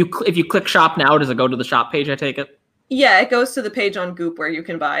 You if you click shop now, does it go to the shop page? I take it. Yeah, it goes to the page on Goop where you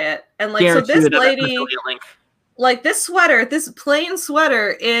can buy it, and like so this lady, like this sweater, this plain sweater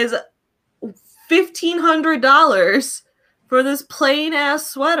is $1,500 for this plain ass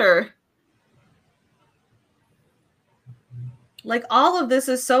sweater. Like all of this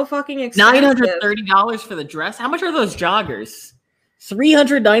is so fucking expensive. $930 for the dress. How much are those joggers?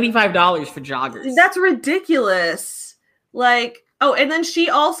 $395 for joggers. That's ridiculous. Like, oh, and then she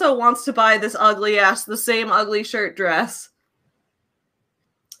also wants to buy this ugly ass, the same ugly shirt dress.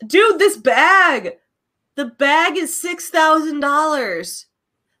 Dude, this bag. The bag is $6,000.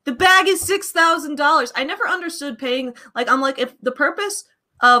 The bag is $6,000. I never understood paying, like, I'm like, if the purpose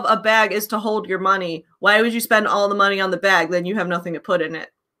of a bag is to hold your money, why would you spend all the money on the bag? Then you have nothing to put in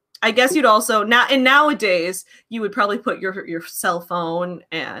it. I guess you'd also, nowadays, you would probably put your cell phone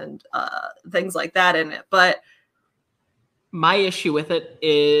and things like that in it. But my issue with it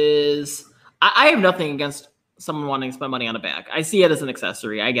is I have nothing against someone wanting to spend money on a bag. I see it as an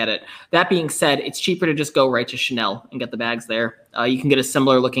accessory. I get it. That being said, it's cheaper to just go right to Chanel and get the bags there. You can get a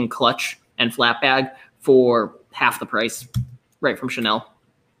similar looking clutch and flap bag for half the price right from Chanel.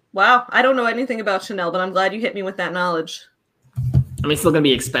 Wow. I don't know anything about Chanel, but I'm glad you hit me with that knowledge. I mean, it's still going to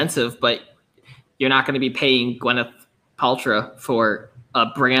be expensive, but you're not going to be paying Gwyneth Paltrow for a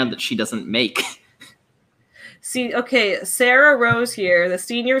brand that she doesn't make. See, okay, Sarah Rose here, the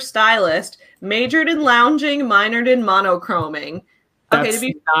senior stylist, majored in lounging, minored in monochroming. That's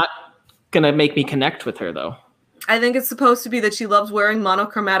not going to make me connect with her, though. I think it's supposed to be that she loves wearing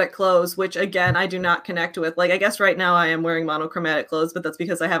monochromatic clothes, which, again, I do not connect with. Like, I guess right now I am wearing monochromatic clothes, but that's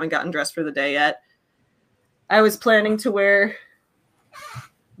because I haven't gotten dressed for the day yet. I was planning to wear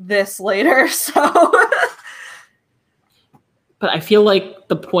this later, so... But I feel like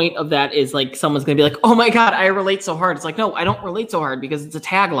the point of that is like someone's gonna be like, "Oh my god, I relate so hard." It's like, no, I don't relate so hard because it's a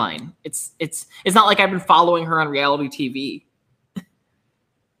tagline. It's not like I've been following her on reality TV.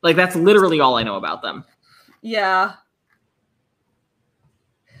 Like that's literally all I know about them. Yeah.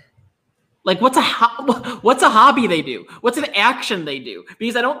 Like what's a hobby they do? What's an action they do?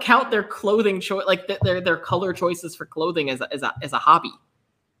 Because I don't count their clothing choice, like their color choices for clothing as a hobby.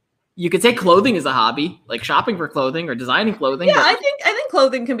 You could say clothing is a hobby, like shopping for clothing or designing clothing. Yeah, I think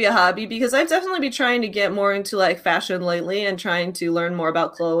clothing can be a hobby because I've definitely been trying to get more into like fashion lately and trying to learn more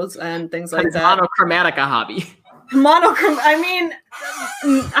about clothes and things like that. Monochromatic a hobby. I mean,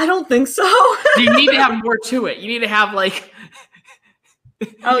 I don't think so. You need to have more to it. You need to have like.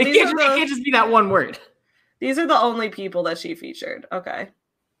 Oh, it can't just be that one word. These are the only people that she featured. Okay.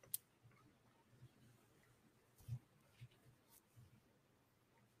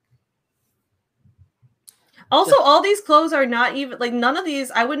 Also, all these clothes are not even, like, none of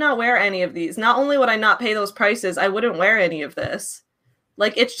these, I would not wear any of these. Not only would I not pay those prices, I wouldn't wear any of this.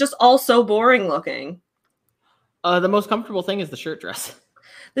 Like, it's just all so boring looking. The most comfortable thing is the shirt dress.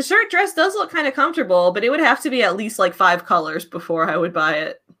 The shirt dress does look kind of comfortable, but it would have to be at least, like, 5 colors before I would buy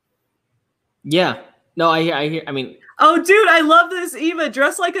it. Yeah. No, I mean... Oh, dude, I love this, Eva.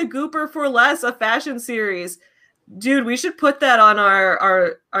 Dress like a gooper for less, a fashion series. Dude, we should put that on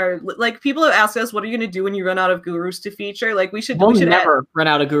our like people have asked us, what are you going to do when you run out of gurus to feature? Like we should never run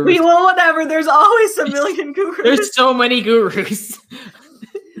out of gurus. We will whatever. There's always a million gurus. There's so many gurus.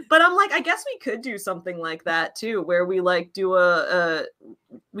 But I'm like, I guess we could do something like that too, where we like do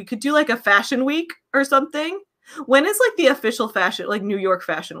we could do like a fashion week or something. When is like the official fashion, like New York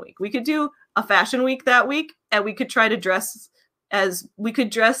Fashion Week? We could do a fashion week that week, and we could try to dress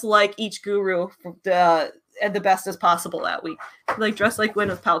like each guru at the best as possible that week. Like dress like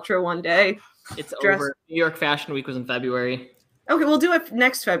Gwyneth Paltrow one day. It's over. New York Fashion Week was in February. Okay, we'll do it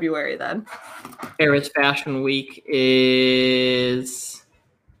next February then. Paris Fashion Week is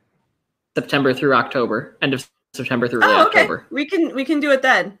September through October. End of September through early October. We can do it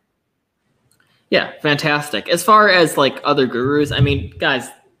then. Yeah, fantastic. As far as like other gurus, I mean, guys,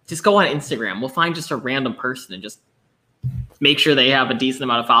 just go on Instagram. We'll find just a random person and just make sure they have a decent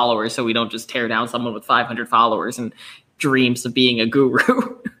amount of followers so we don't just tear down someone with 500 followers and dreams of being a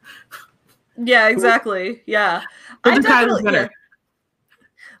guru. Yeah, exactly. Yeah. We'll do Kylie Jenner.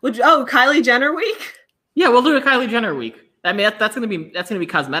 Yeah. Kylie Jenner week? Yeah, we'll do a Kylie Jenner week. I mean, that's gonna be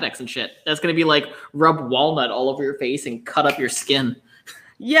cosmetics and shit. That's gonna be like rub walnut all over your face and cut up your skin.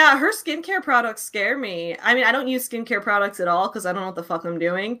 Yeah, her skincare products scare me. I mean, I don't use skincare products at all because I don't know what the fuck I'm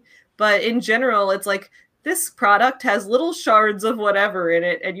doing. But in general, it's like, this product has little shards of whatever in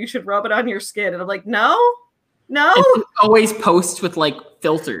it, and you should rub it on your skin. And I'm like, no. And always post with like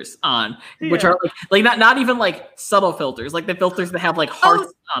filters on, which are like not even like subtle filters, like the filters that have like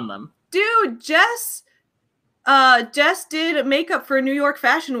hearts on them. Dude, Jess did makeup for New York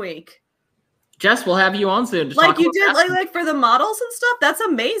Fashion Week. Jess, we'll have you on soon. To like you did, like for the models and stuff. That's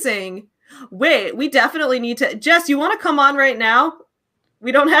amazing. Wait, we definitely need to. Jess, you want to come on right now?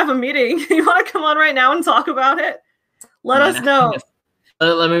 We don't have a meeting. You want to come on right now and talk about it? Let us know.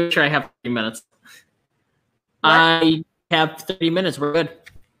 Let me make sure I have 30 minutes. What? I have 30 minutes. We're good.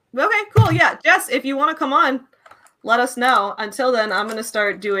 Okay, cool. Yeah, Jess, if you want to come on, let us know. Until then, I'm going to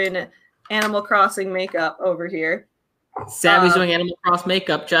start doing Animal Crossing makeup over here. Savvy's doing Animal Cross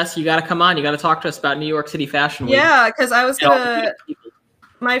makeup. Jess, you got to come on. You got to talk to us about New York City Fashion Week. Yeah, because I was going to...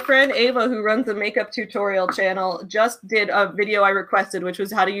 My friend Ava, who runs the makeup tutorial channel, just did a video I requested, which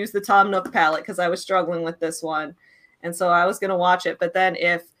was how to use the Tom Nook palette, because I was struggling with this one. And so I was going to watch it. But then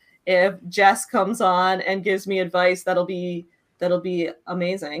if Jess comes on and gives me advice, that'll be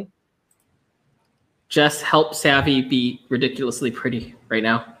amazing. Jess, help Savvy be ridiculously pretty right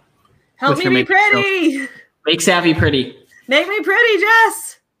now. Help me be pretty. Show. Make Savvy pretty. Make me pretty,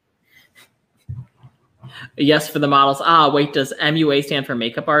 Jess. Yes, for the models. Wait, does MUA stand for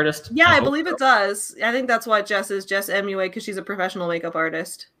makeup artist? Yeah, I believe it does. I think that's why Jess is Jess MUA, because she's a professional makeup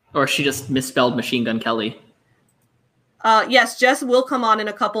artist. Or she just misspelled Machine Gun Kelly. Yes, Jess will come on in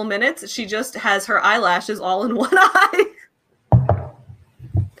a couple minutes. She just has her eyelashes all in one eye.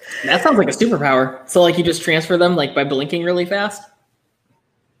 That sounds like a superpower. So like you just transfer them like by blinking really fast?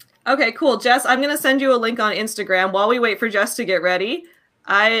 Okay, cool. Jess, I'm going to send you a link on Instagram. While we wait for Jess to get ready,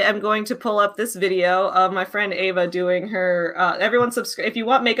 I am going to pull up this video of my friend Ava doing her... everyone subscribe. If you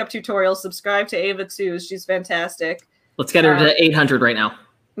want makeup tutorials, subscribe to Ava too. She's fantastic. Let's get her to 800 right now.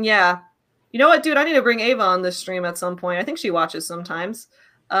 Yeah. You know what, dude? I need to bring Ava on this stream at some point. I think she watches sometimes.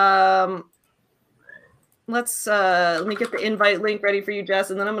 Let me get the invite link ready for you, Jess,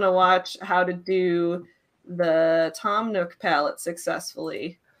 and then I'm going to watch how to do the Tom Nook palette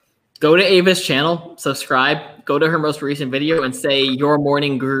successfully. Go to Ava's channel, subscribe, go to her most recent video, and say, your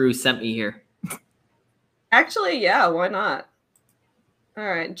morning guru sent me here. Actually, yeah, why not? All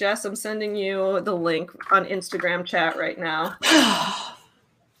right, Jess, I'm sending you the link on Instagram chat right now.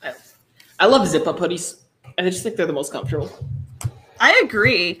 I love zip-up hoodies. I just think they're the most comfortable. I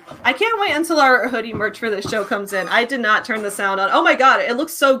agree. I can't wait until our hoodie merch for this show comes in. I did not turn the sound on. Oh my god, it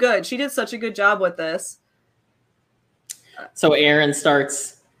looks so good. She did such a good job with this. So Erin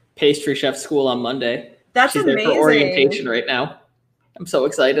starts pastry chef school on Monday. That's She's amazing. There for orientation right now. I'm so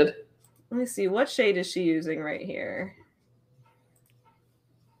excited. Let me see. What shade is she using right here?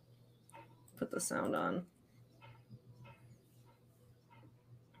 Put the sound on.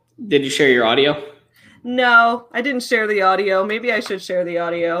 Did you share your audio? No, I didn't share the audio. Maybe I should share the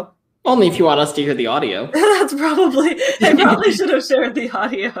audio. Only if you want us to hear the audio. That's I probably should have shared the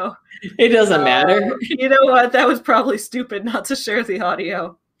audio. It doesn't matter. You know what? That was probably stupid not to share the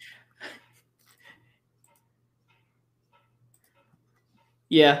audio.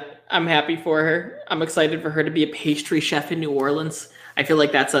 Yeah, I'm happy for her. I'm excited for her to be a pastry chef in New Orleans. I feel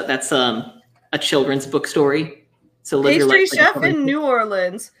like that's a children's book story. So live your life pastry chef in New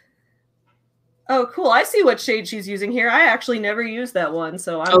Orleans. Oh, cool. I see what shade she's using here. I actually never used that one,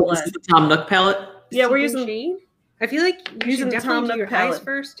 so I'm glad. This is the Tom Nook palette? Yeah, we're using shade. I feel like you should definitely do your eyes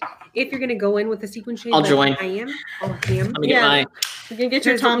first. If you're going to go in with the sequin shade, I'll join. I am. I'm going to get mine. You can get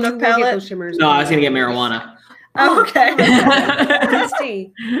your Tom Nook palette. No, I was going to get marijuana. Oh, okay.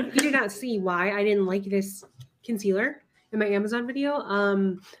 Stay. If you did not see why I didn't like this concealer in my Amazon video,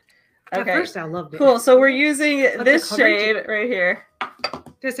 at first I loved it. Cool. So we're using this shade right here.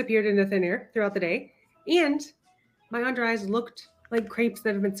 Disappeared into thin air throughout the day, and my under eyes looked like crepes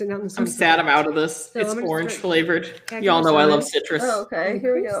that have been sitting out in the sun. I'm sad I'm out of this. So it's orange flavored. Y'all know I love citrus. Oh, okay,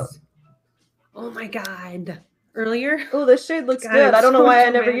 here we go. Oh my god! Earlier. Oh, this shade looks good. I don't know why I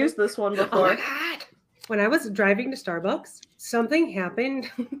never used this one before. Oh my god! When I was driving to Starbucks, something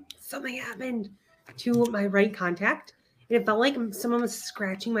happened. Something happened to my right contact, and it felt like someone was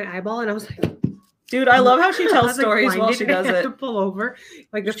scratching my eyeball, and I was like. Dude, I love how she tells stories while she does it. I had to pull over,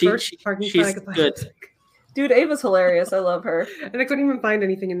 like the first parking spot I could find. Good. Dude, Ava's hilarious. I love her. And I couldn't even find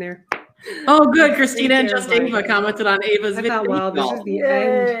anything in there. Oh, good. Christina and Just terrifying. Ava commented on Ava's I video. thought, wow, this is the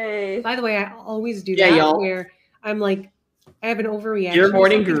end. Yay. By the way, I always do Yeah, that y'all. where I'm like, I have an overreaction. Your to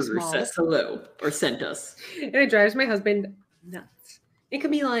morning something guru small, says hello or sent us. and it drives my husband nuts. It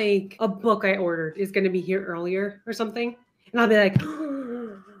could be like a book I ordered is going to be here earlier or something, and I'll be like,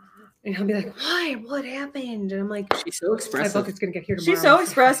 and he'll be like, "Why? What happened?" And I'm like, She's so "My expressive. book is going to get here tomorrow." She's so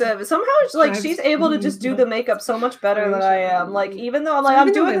expressive. Somehow, it's like Drives she's able to me just do nuts. the makeup so much better than I am. Like even though I'm So like I'm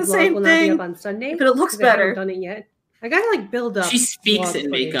even though doing my the vlog same will not be thing, up on Sunday, but it looks 'cause I haven't better. done it yet. I gotta like build up. She speaks vlog in footage,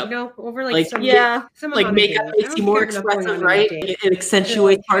 makeup. you know, over like, Like, some Yeah. some Like amount of makeup days. I makes don't you think more I have enough going on expressive, in a right? day. It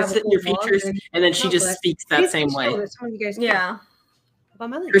accentuates have parts a of your full vlog features, and and then she stuff, just but speaks that It's same a show way. that some of you guys care Yeah. about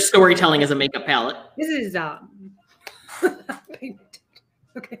my life. Her storytelling is a makeup palette. This is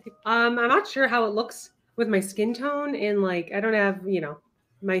okay. I'm not sure how it looks with my skin tone and like I don't have,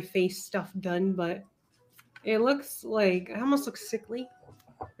 my face stuff done, but it looks like I almost look sickly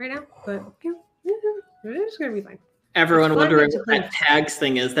right now. But it's gonna be fine. Everyone It's fun wondering to what play. that tags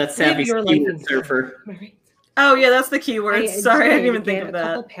thing is. That's Live Savvy your life in Keyword Surfer. Am I right? Oh yeah, that's the keyword. Sorry, I didn't even think get of a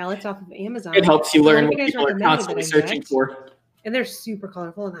couple that. palettes off of Amazon. It helps you A lot learn of what you guys people are recommended constantly that I searching get. for. And they're super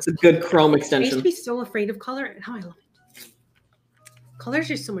colorful. And It's a good Chrome I used to extension. be so afraid of color, and now I love it. Color's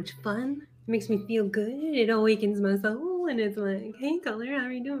just so much fun. It makes me feel good. It awakens my soul, and it's like, hey, color, how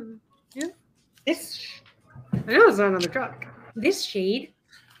are you doing? Yeah. I know it's not on the truck. This shade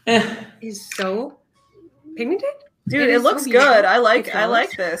is so pigmented. Dude, It it is so looks beautiful. good. I like It's I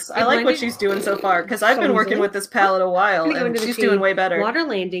like balanced. this. It I like what blended she's doing so far because I've so been working easily. with this palette a while I'm gonna go and into the she's doing shade way better. Water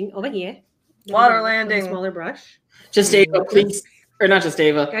Landing over here. Water With a Landing. smaller brush. Just Ava, please. Or not just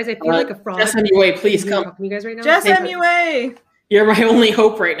Ava. Guys, I feel like a fraud. Just MUA, please I'm come. talking to you guys right now. Jess Hey, MUA. You're my only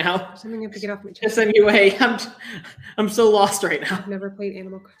hope right now. Something I have to get off my Just chest. MUA. I'm so lost right now. I've never played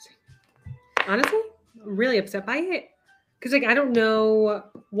Animal Crossing. Honestly, I'm really upset by it. Because like I don't know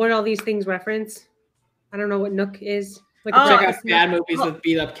what all these things reference. I don't know what Nook is. Like Oh, Check out breakfast bad nook. movies with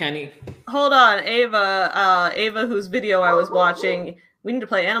beat up Kenny. Hold on, Ava, whose video I was watching. We need to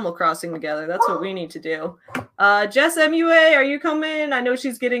play Animal Crossing together. That's what we need to do. Jess MUA, are you coming? I know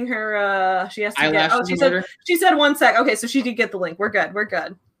she's getting her. She has to get. Oh, Eyelashes in order. she said 1 sec. Okay, so she did get the link. We're good. We're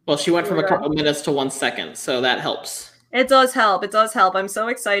good. Well, she went from a Yeah. couple minutes to 1 second, so that helps. It does help. It does help. I'm so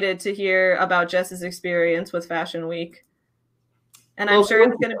excited to hear about Jess's experience with Fashion Week. And I'm Well, sure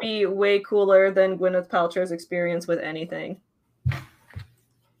it's going to be way cooler than Gwyneth Paltrow's experience with anything.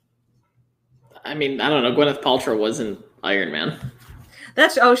 I mean, I don't know. Gwyneth Paltrow was in Iron Man.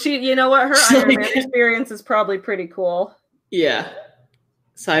 You know what? Her So, Iron Man like- experience is probably pretty cool. Yeah.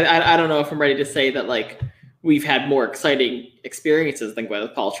 So I don't know if I'm ready to say that like we've had more exciting experiences than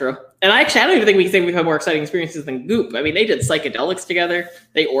Gwyneth Paltrow. And I don't even think we can say we've had more exciting experiences than Goop. I mean, they did psychedelics together.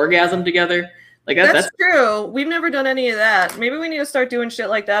 They orgasmed together. Like That's true. We've never done any of that. Maybe we need to start doing shit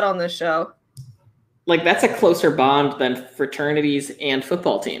like that on this show. like that's a closer bond than fraternities and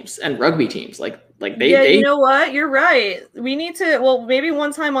football teams and rugby teams. Like they Yeah, they you know what? You're right. We need to. Well, maybe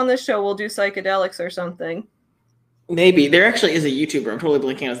one time on this show we'll do psychedelics or something. maybe there actually is a YouTuber. I'm totally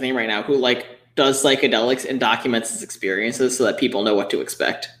blanking on his name right now who like does psychedelics and documents his experiences so that people know what to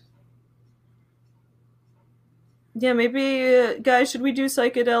expect. Yeah, maybe, guys, should we do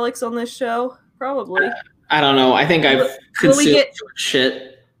psychedelics on this show? Probably. I don't know. I think I've Will we consumed get- too much shit.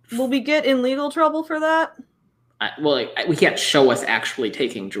 Will we get in legal trouble for that? We can't show us actually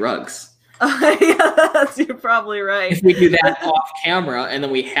taking drugs. Yeah, you're probably right. If we do that off camera and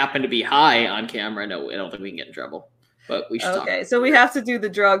then we happen to be high on camera, no, I don't think we can get in trouble. But we should Okay, talk. so we have to do the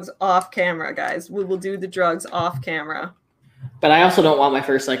drugs off camera, guys. We will do the drugs off camera. But I also don't want my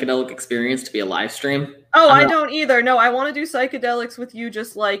first psychedelic experience to be a live stream. Oh, I'm I not- don't either. No, I want to do psychedelics with you,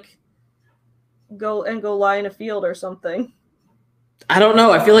 just like go lie in a field or something. I don't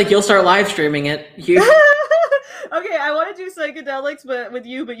know. I feel like you'll start live streaming it. Okay, I want to do psychedelics, but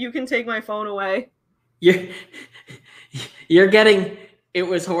you can take my phone away. You're getting. It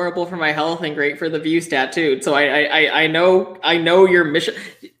was horrible for my health and great for the views tattooed. So I know your mission.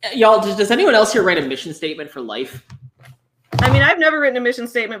 Y'all, does anyone else here write a mission statement for life? I mean, I've never written a mission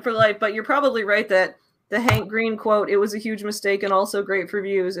statement for life, but you're probably right that the Hank Green quote, "It was a huge mistake and also great for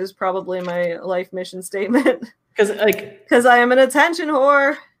views," is probably my life mission statement. Because I am an attention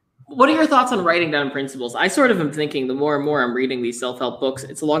whore. what are your thoughts on writing down principles? I sort of am thinking the more and more I'm reading these self-help books,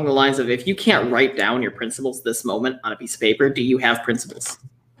 it's along the lines of if you can't write down your principles this moment on a piece of paper, do you have principles?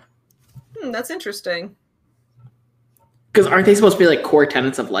 That's interesting. Because aren't they supposed to be like core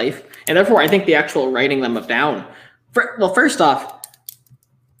tenets of life? And therefore, I think the actual writing them down. Well, first off,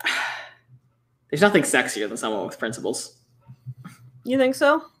 there's nothing sexier than someone with principles. You think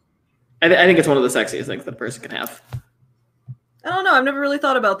so? I think it's one of the sexiest things that a person can have. I don't know. I've never really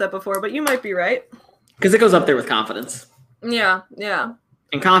thought about that before, but you might be right. Because it goes up there with confidence. Yeah, yeah.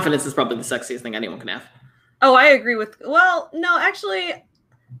 And confidence is probably the sexiest thing anyone can have. Oh, I agree with. Well, no, actually,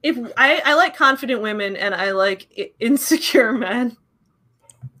 if I like confident women and I like insecure men.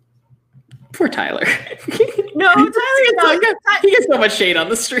 Poor Tyler. No, Tyler's not. He gets so much shade on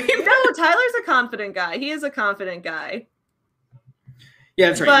the stream. No, Tyler's a confident guy. He is a confident guy. Yeah,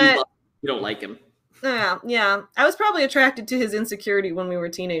 that's right. But, you don't like him. Yeah. I was probably attracted to his insecurity when we were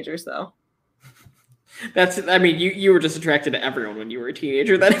teenagers, though. I mean, you were just attracted to everyone when you were a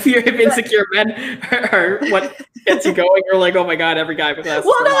teenager. That if insecure men are what gets you going, you're like, oh my god, every guy. Well,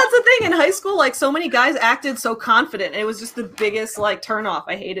 no, that's the thing. In high school, like so many guys acted so confident, and it was just the biggest like turn off.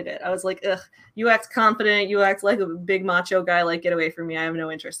 I hated it. I was like, ugh, you act confident, you act like a big macho guy. Like, get away from me. I have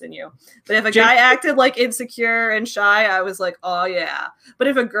no interest in you. But if a guy acted like insecure and shy, I was like, oh yeah. But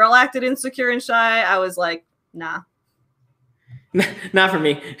if a girl acted insecure and shy, I was like, nah. Not for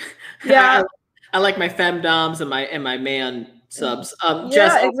me. Yeah. I like my femdoms and my man subs. Yeah,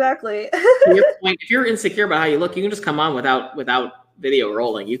 Jess, exactly. to your point, if you're insecure about how you look, you can just come on without video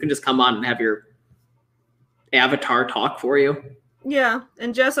rolling. You can just come on and have your avatar talk for you. Yeah,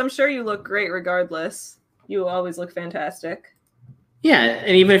 and Jess, I'm sure you look great regardless. You always look fantastic. Yeah,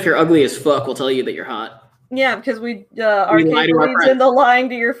 and even if you're ugly as fuck, we'll tell you that you're hot. Yeah, because our kid believes in the lying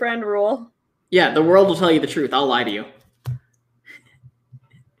to your friend rule. Yeah, the world will tell you the truth. I'll lie to you.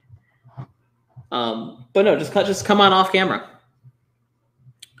 But no, just come on off camera.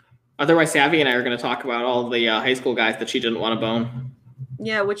 Otherwise, Savvy and I are going to talk about all the high school guys that she didn't want to bone.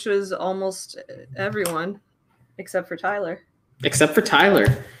 Yeah, which was almost everyone, except for Tyler. Except for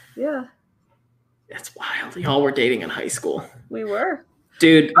Tyler. Yeah. That's wild. Y'all were dating in high school. We were.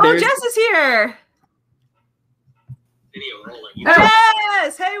 Dude. Oh, Jess is here. Video rolling.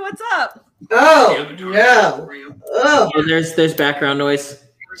 Jess! Hey, what's up? Oh, no. Oh. There's background noise.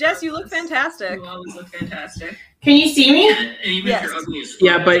 Jess, you look fantastic. You always look fantastic. Can you see me? Yes.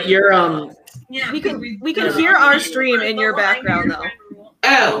 Yeah, but you're Yeah, we can hear our stream in your background though.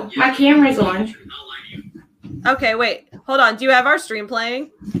 Oh, my camera's on. Okay, wait. Hold on. Do you have our stream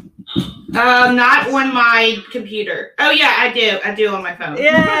playing? Not on my computer. Oh yeah, I do. I do on my phone.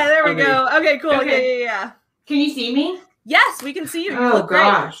 Yeah, there we go. Okay, cool. Okay. Yeah. Can you see me? Yes, we can see you. You Oh look great.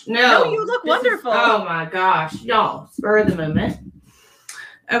 gosh, no. No, you look wonderful. Oh my gosh, y'all, spur of the moment.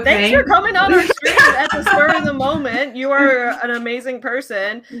 Okay. Thanks for coming on our stream at the spur of the moment. You are an amazing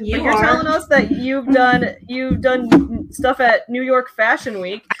person. You're telling us that you've done stuff at New York Fashion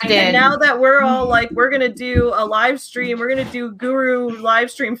Week. I did. And now that we're all like, we're gonna do a live stream. We're gonna do Guru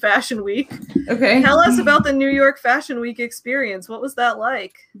live stream Fashion Week. Okay. Tell us about the New York Fashion Week experience. What was that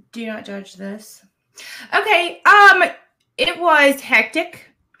like? Do not judge this. Okay. It was hectic.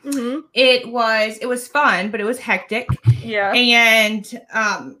 Mm-hmm. It was fun, but it was hectic. Yeah. And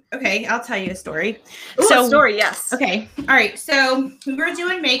okay, I'll tell you a story. Ooh, a story, yes. Okay. All right. So we were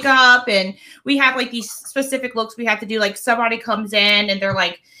doing makeup and we have like these specific looks we have to do. Like somebody comes in and they're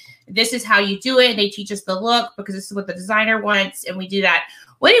like, this is how you do it. And they teach us the look because this is what the designer wants. And we do that.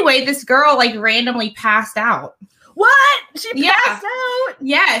 Well, anyway, this girl like randomly passed out. What? She passed out?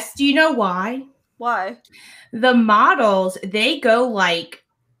 Yes. Do you know why? Why? The models, they go like,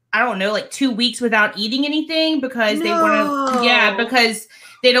 I don't know, like 2 weeks without eating anything because they want to, because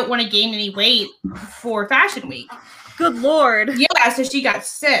they don't want to gain any weight for Fashion Week. Good Lord. Yeah, so she got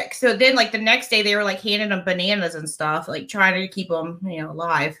sick. So then like the next day they were like handing them bananas and stuff, like trying to keep them,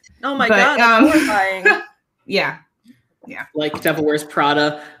 alive. Oh my God, that's horrifying. Yeah. Like Devil Wears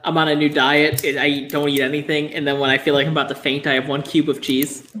Prada. I'm on a new diet. I don't eat anything. And then when I feel like I'm about to faint, I have 1 cube of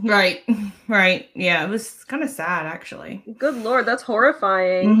cheese. Right. Yeah, it was kind of sad actually. Good Lord, that's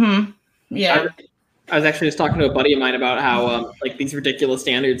horrifying. Mm-hmm. Yeah. I was actually just talking to a buddy of mine about how like these ridiculous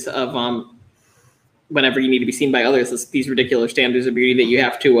standards of whenever you need to be seen by others, these ridiculous standards of beauty that you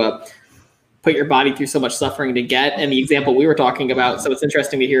have to put your body through so much suffering to get. And the example we were talking about, so it's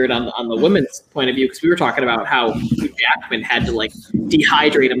interesting to hear it on the women's point of view, because we were talking about how Hugh Jackman had to like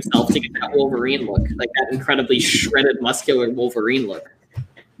dehydrate himself to get that Wolverine look, like that incredibly shredded, muscular Wolverine look.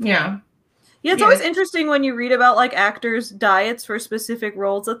 Yeah. Yeah, it's always interesting when you read about like actors' diets for specific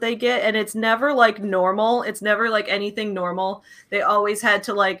roles that they get, and it's never like normal. It's never like anything normal. They always had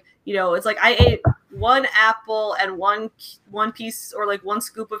to like, it's like I ate 1 apple and one piece or like 1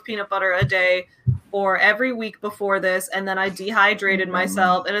 scoop of peanut butter a day or every week before this, and then I dehydrated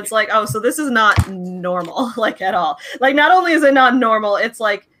myself, and it's like, oh, so this is not normal like at all. Like not only is it not normal, it's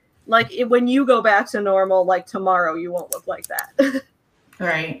like when you go back to normal, like tomorrow you won't look like that.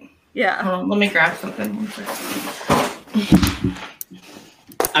 Right. Yeah. Hold on, let me grab something.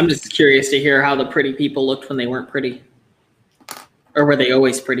 I'm just curious to hear how the pretty people looked when they weren't pretty. Or were they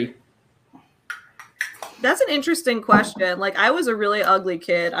always pretty? That's an interesting question. Like, I was a really ugly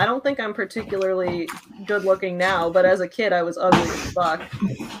kid. I don't think I'm particularly good looking now, but as a kid, I was ugly as fuck.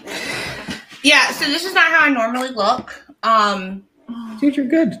 Yeah, so this is not how I normally look. Dude, you're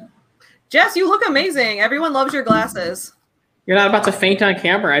good. Jess, you look amazing. Everyone loves your glasses. You're not about to faint on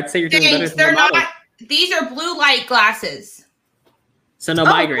camera. I'd say you're doing better Thanks, than they're the model. not. These are blue light glasses. So no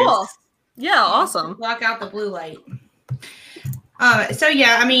migraines. Cool. Yeah, awesome. Block out the blue light. So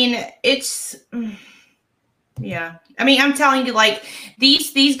yeah, I mean, it's yeah. I mean, I'm telling you, like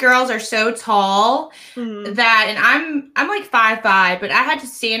these girls are so tall that, and I'm like 5'5", but I had to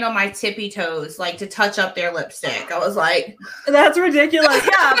stand on my tippy toes like to touch up their lipstick. I was like, that's ridiculous.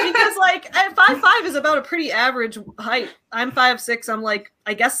 Yeah, because like 5'5" is about a pretty average height. I'm 5'6". I'm like,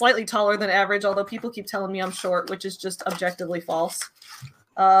 I guess slightly taller than average, although people keep telling me I'm short, which is just objectively false.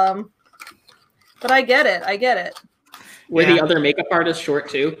 But I get it. I get it. Were the other makeup artists short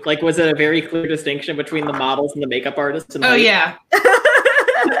too? Like, was it a very clear distinction between the models and the makeup artists? Oh yeah.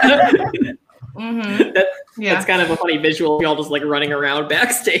 That's kind of a funny visual. We all just like running around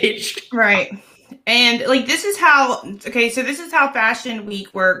backstage. Right. And like, this is how, okay, so this is how Fashion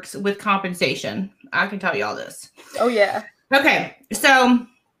Week works with compensation. I can tell you all this. Oh yeah. Okay. So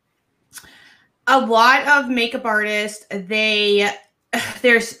a lot of makeup artists,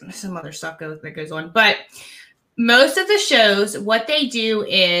 there's some other stuff that goes on, but most of the shows, what they do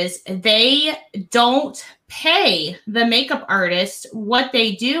is they don't pay the makeup artist. What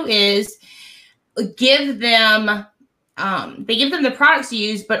they do is give them, they give them the products to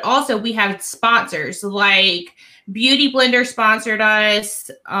use, but also we have sponsors like Beauty Blender sponsored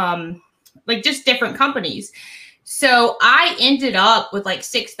us, like just different companies. So I ended up with like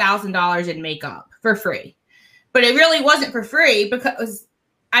 $6,000 in makeup for free, but it really wasn't for free because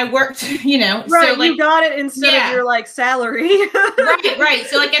I worked, you know. Right, so like, you got it instead of your like salary. right.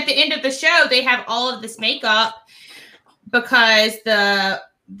 So like at the end of the show, they have all of this makeup because the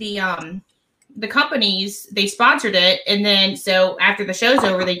companies, they sponsored it, and then so after the show's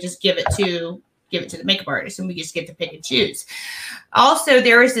over, they just give it to the makeup artist, and we just get to pick and choose. Also,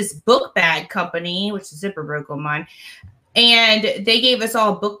 there is this book bag company, which the zipper broke on mine, and they gave us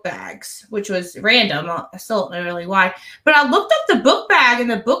all book bags, which was random. I still don't know really why. But I looked up the book bag,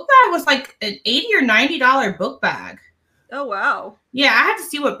 and the book bag was like an $80 or $90 book bag. Oh, wow. Yeah, I had to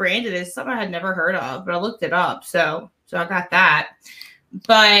see what brand it is. Something I had never heard of, but I looked it up. So I got that.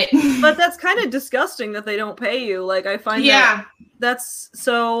 But that's kind of disgusting that they don't pay you. Like, I find that's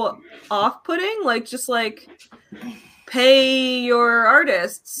so off-putting. Like, just like pay your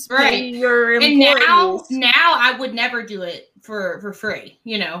artists, pay your employees. And now I would never do it for free,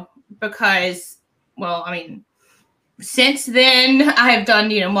 you know, because, well, I mean, since then I have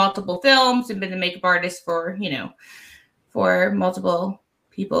done, you know, multiple films and been the makeup artist for, you know, for multiple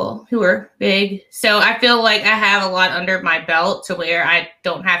people who are big. So I feel like I have a lot under my belt to where I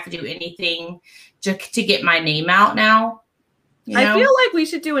don't have to do anything to get my name out now. You know? I feel like we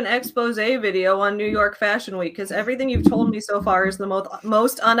should do an expose video on New York Fashion Week because everything you've told me so far is the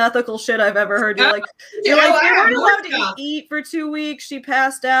most unethical shit I've ever heard. You're like, they weren't allowed to eat for 2 weeks. She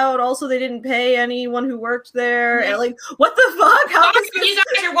passed out. Also, they didn't pay anyone who worked there. And like, what the fuck? How you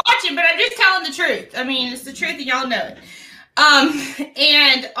guys are watching, but I'm just telling the truth. I mean, it's the truth, and y'all know it.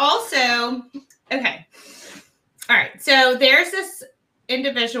 And also, okay, all right. So there's this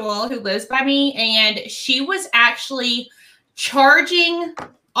individual who lives by me, and she was actually charging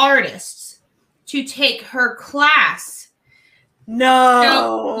artists to take her class.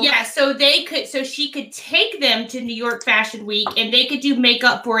 No. So she could take them to New York Fashion Week, and they could do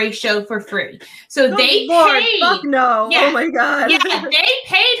makeup for a show for free. So paid. Fuck no. Yeah, oh my God. Yeah, they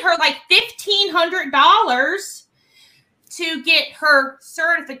paid her like $1,500 to get her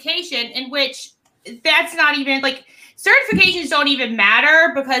certification, in which that's not even like, certifications don't even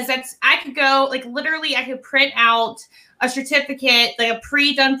matter because I could go like literally I could print out a certificate, like a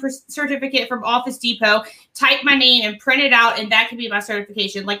pre-done certificate from Office Depot, type my name and print it out, and that could be my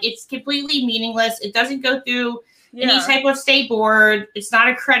certification. Like, it's completely meaningless. It doesn't go through any type of state board. It's not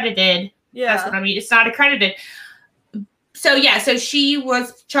accredited. Yeah. That's what I mean. It's not accredited. So so she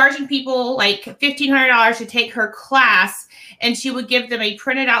was charging people like $1,500 to take her class, and she would give them a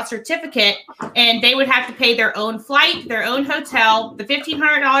printed out certificate, and they would have to pay their own flight, their own hotel, the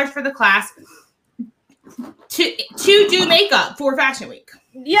 $1,500 for the class to do makeup for Fashion Week.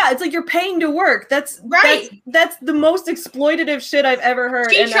 Yeah, it's like you're paying to work. That's right. That's the most exploitative shit I've ever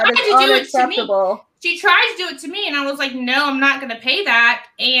heard. She and tried that is to do unacceptable. it to me. She tried to do it to me, and I was like, no, I'm not going to pay that.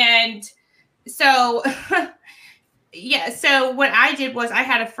 And so Yeah, so what I did was I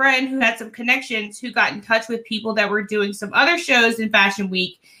had a friend who had some connections who got in touch with people that were doing some other shows in Fashion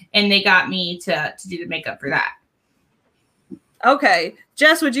Week, and they got me to do the makeup for that. Okay.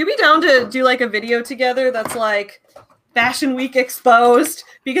 Jess, would you be down to do like a video together that's like Fashion Week exposed?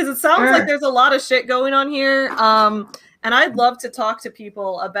 Because it sounds like there's a lot of shit going on here. And I'd love to talk to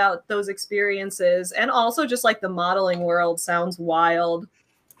people about those experiences, and also just like the modeling world sounds wild.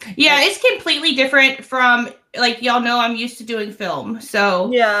 Yeah, it's completely different from, like, y'all know I'm used to doing film.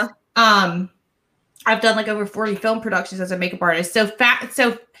 So yeah. I've done like over 40 film productions as a makeup artist. So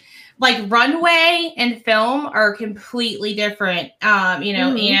like runway and film are completely different. You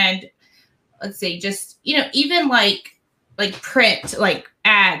know, and let's see, just, you know, even like print, like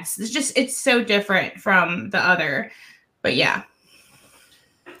ads, it's so different from the other. But yeah.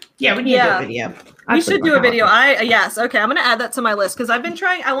 Yeah, we need to do a video. We should do a video. Yes. Okay. I'm going to add that to my list because I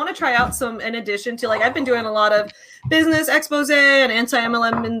want to try out some, in addition to, like, I've been doing a lot of business expose and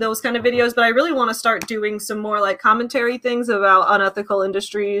anti-MLM and those kind of videos, but I really want to start doing some more like commentary things about unethical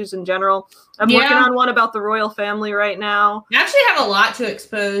industries in general. I'm working on one about the royal family right now. I actually have a lot to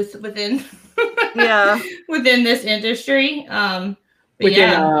expose within within this industry. Within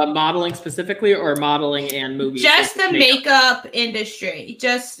modeling specifically, or modeling and movies? Just the makeup industry.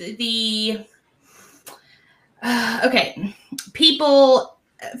 Just the okay. People,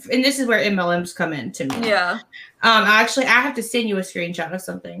 and this is where MLMs come in to me. Yeah. Actually, I have to send you a screenshot of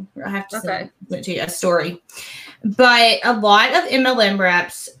something. I have to send it to you, a story. But a lot of MLM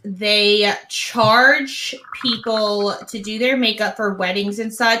reps, they charge people to do their makeup for weddings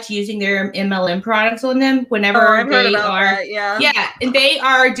and such using their MLM products on them whenever they are. Yeah, and they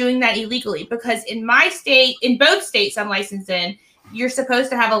are doing that illegally because in my state, in both states I'm licensed in, you're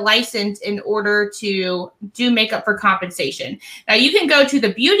supposed to have a license in order to do makeup for compensation. Now you can go to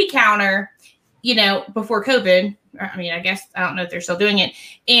the beauty counter, you know, before COVID, I mean, I guess, I don't know if they're still doing it,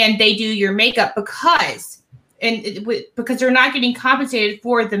 and they do your makeup because they're not getting compensated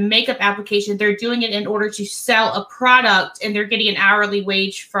for the makeup application. They're doing it in order to sell a product, and they're getting an hourly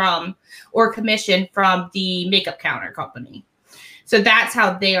wage from, or commission from, the makeup counter company. So that's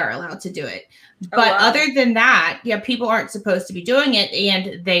how they are allowed to do it. But other than that, yeah, people aren't supposed to be doing it,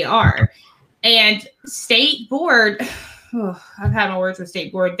 and they are. And state board, I've had my words with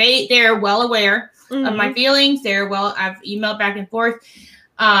state board. They're well aware of my feelings. I've emailed back and forth.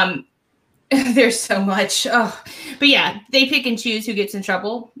 There's so much. But yeah, they pick and choose who gets in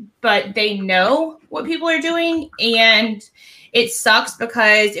trouble, but they know what people are doing. And it sucks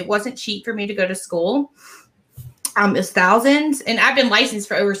because it wasn't cheap for me to go to school. It's thousands, and I've been licensed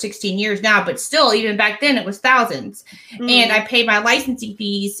for over 16 years now, but still, even back then it was thousands. And I paid my licensing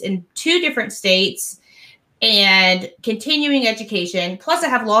fees in 2 different states and continuing education. Plus I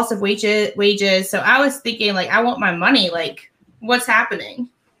have loss of wages. So I was thinking, like, I want my money. Like, what's happening?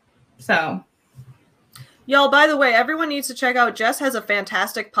 So, y'all, by the way, everyone needs to check out, Jess has a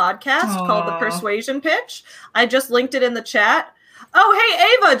fantastic podcast called The Persuasion Pitch. I just linked it in the chat. Oh,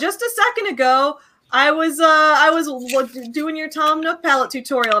 hey, Ava, just a second ago, I was doing your Tom Nook palette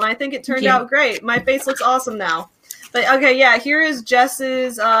tutorial, and I think it turned out great. My face looks awesome now. But okay, yeah, here is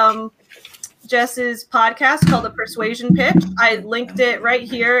Jess's podcast called The Persuasion Pitch. I linked it right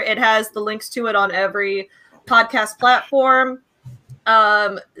here. It has the links to it on every podcast platform.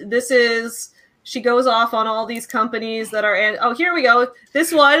 She goes off on all these companies that are, oh, here we go.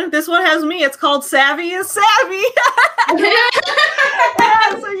 This one has me. It's called Savvy is Savvy.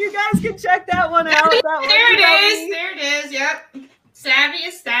 Yeah, so you guys can check that one out. There it is. Yep. Savvy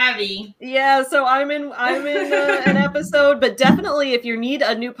is Savvy. Yeah, so I'm in an episode, but definitely if you need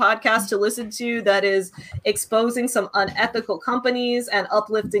a new podcast to listen to that is exposing some unethical companies and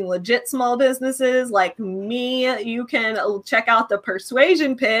uplifting legit small businesses like me, you can check out The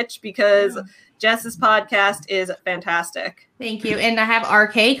Persuasion Pitch because Jess's podcast is fantastic. Thank you. And I have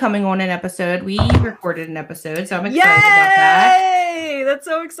RK coming on an episode. We recorded an episode, so I'm excited about that. Yay! That's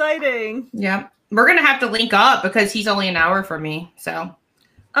so exciting. Yep. We're going to have to link up because he's only an hour from me. So.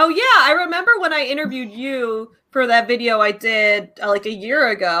 Oh, yeah. I remember when I interviewed you for that video I did like a year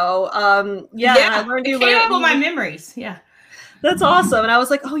ago. I learned you came up with my memories. Yeah. That's awesome. And I was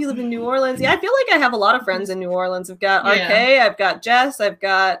like, oh, you live in New Orleans. Yeah, I feel like I have a lot of friends in New Orleans. I've got RK, I've got Jess, I've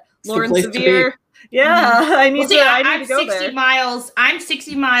got Lauren Sevier. Yeah, I need to go 60 there. I'm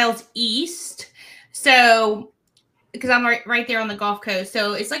 60 miles east. So, because I'm right there on the Gulf Coast.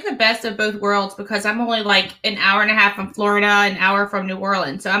 So it's like the best of both worlds because I'm only like an hour and a half from Florida, an hour from New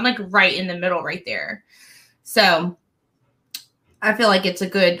Orleans. So I'm like right in the middle right there. So I feel like it's a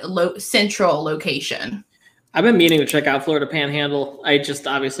good central location. I've been meaning to check out Florida Panhandle. I just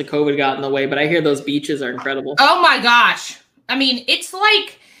obviously COVID got in the way, but I hear those beaches are incredible. Oh my gosh. I mean, it's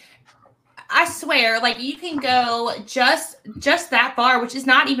like, I swear, like you can go just that far, which is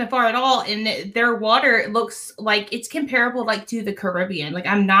not even far at all. And their water looks like it's comparable like to the Caribbean. Like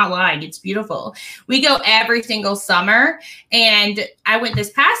I'm not lying. It's beautiful. We go every single summer. And I went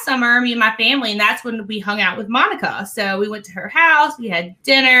this past summer, me and my family, and that's when we hung out with Monica. So we went to her house, we had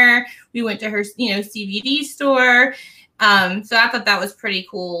dinner, we went to her, CBD store. So I thought that was pretty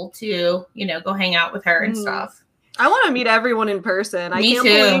cool to, go hang out with her and stuff. I want to meet everyone in person. I can't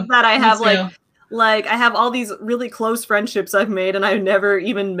too. believe that I have too. like I have all these really close friendships I've made, and I've never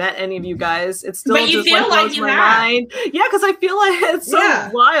even met any of you guys. It's still But you just feel like blows you my have. mind. Yeah, because I feel like it's so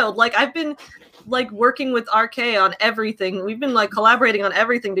Yeah. wild. Like I've been like working with RK on everything. We've been like collaborating on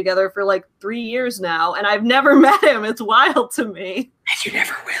everything together for like 3 years now, and I've never met him. It's wild to me. And you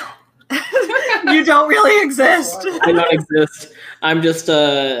never will. You don't really exist. I don't exist. I'm just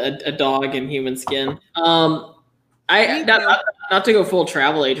a dog in human skin. Not to go full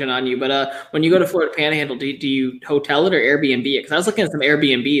travel agent on you, but when you go to Florida Panhandle, do you hotel it or Airbnb it? Because I was looking at some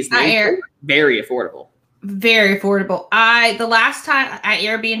Airbnbs. They're very affordable. Very affordable. The last time at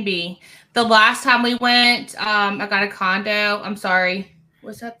Airbnb, the last time we went, I got a condo. I'm sorry.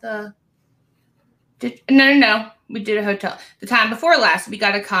 Was that no. We did a hotel. The time before last, we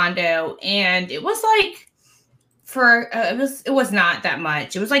got a condo, and it was like it was not that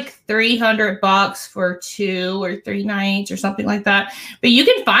much. It was like $300 for 2 or 3 nights or something like that. But you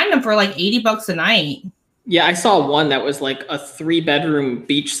can find them for like $80 a night. Yeah, I saw one that was like a 3-bedroom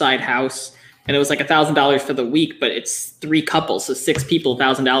beachside house, and it was like $1,000 for the week, but it's 3 couples, so 6 people,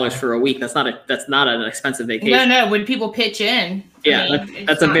 $1,000 for a week. That's not an expensive vacation. No, when people pitch in. Yeah,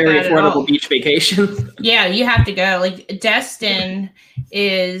 that's a very affordable beach vacation. Yeah, you have to go. Like Destin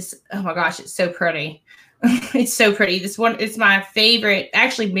is, oh my gosh, it's so pretty. It's so pretty. This one is my favorite.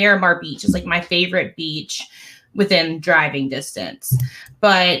 Actually, Miramar Beach is like my favorite beach within driving distance.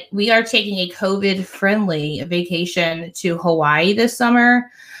 But we are taking a COVID-friendly vacation to Hawaii this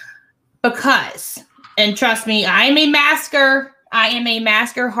summer because, and trust me, I am a masker. I am a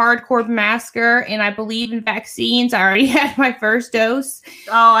hardcore masker, and I believe in vaccines. I already had my first dose.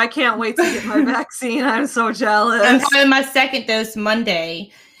 Oh, I can't wait to get my vaccine. I'm so jealous. I'm having my second dose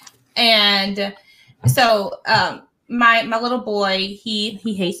Monday. And so my little boy, he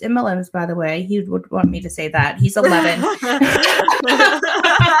hates MLMs, by the way. He would want me to say that. He's 11.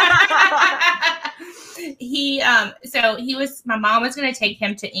 My mom was going to take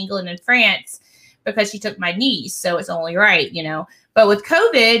him to England and France because she took my niece. So it's only right, But with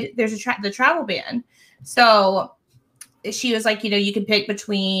COVID, there's the travel ban. So she was like, you can pick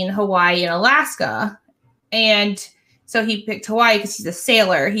between Hawaii and Alaska. And so he picked Hawaii because he's a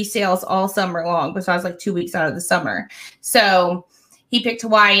sailor. He sails all summer long, besides like 2 weeks out of the summer. So he picked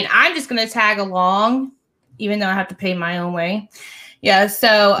Hawaii, and I'm just going to tag along, even though I have to pay my own way. Yeah,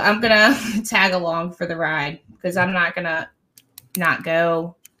 so I'm going to tag along for the ride because I'm not going to not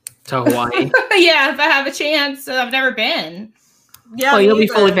go To Hawaii. Yeah, if I have a chance. I've never been. Yeah, well, you'll be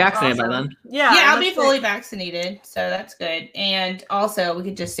fully vaccinated by then. Yeah, I'll be fully vaccinated, so that's good. And also, we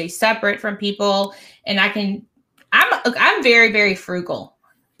could just stay separate from people, and I'm very, very frugal.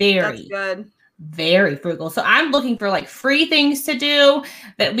 That's good. Very frugal. So I'm looking for like free things to do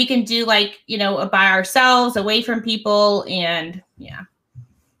that we can do, like, by ourselves, away from people, and yeah.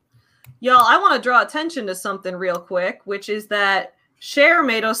 Y'all, I want to draw attention to something real quick, which is that Cher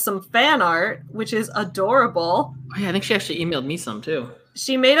made us some fan art, which is adorable. Oh, yeah, I think she actually emailed me some too.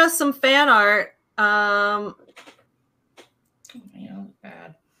 She made us some fan art. Bad.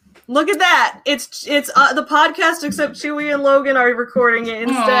 Look at that. It's the podcast, except Chewie and Logan are recording it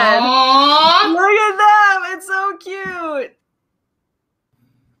instead. Aww. Look at them. It's so cute.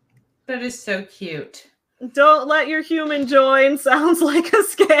 That is so cute. Don't let your human join sounds like a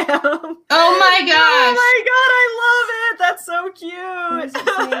scam. Oh my gosh. Oh my god, I love it. That's so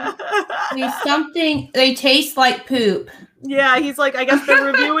cute. They taste like poop. Yeah, he's like, I guess they're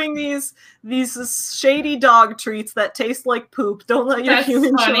reviewing these shady dog treats that taste like poop. Don't let your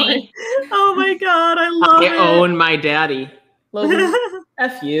human join. Oh my god, I love it. I own my daddy. Logan,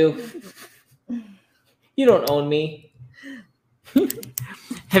 F you. You don't own me.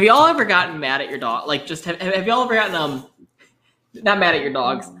 Have y'all ever gotten mad at your dog? Like, just have y'all ever gotten not mad at your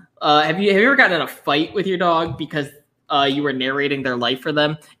dogs? Have you ever gotten in a fight with your dog because you were narrating their life for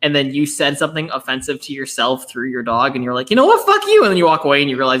them, and then you said something offensive to yourself through your dog, and you're like, you know what, fuck you, and then you walk away and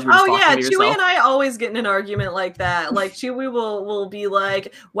you realize you're just talking to yourself. Chewy and I always get in an argument like that. Like Chewy will be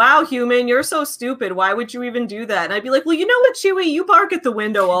like, wow, human, you're so stupid. Why would you even do that? And I'd be like, well, you know what, Chewy, you bark at the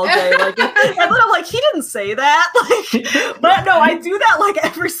window all day. Like, and then I'm like, he didn't say that. Like, but no, I do that like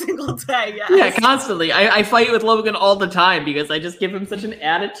every single day. Yes. Yeah, constantly. I fight with Logan all the time because I just give him such an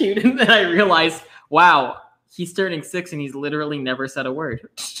attitude, and then I realize, wow, he's turning 6 and he's literally never said a word.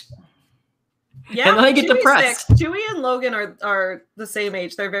 Yeah, and then I get depressed. Chewy and Logan are the same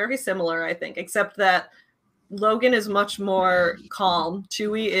age. They're very similar, I think, except that Logan is much more calm.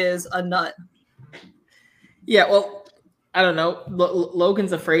 Chewy is a nut. Yeah, well, I don't know.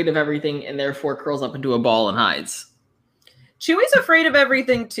 Logan's afraid of everything and therefore curls up into a ball and hides. Chewy's afraid of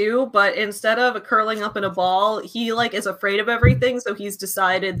everything too, but instead of curling up in a ball, he like is afraid of everything. So he's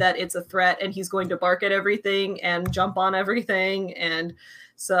decided that it's a threat and he's going to bark at everything and jump on everything. And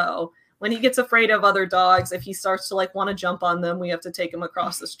so when he gets afraid of other dogs, if he starts to like want to jump on them, we have to take him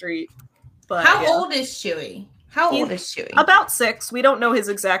across the street. But how old is Chewy? Old is Chewy? About 6. We don't know his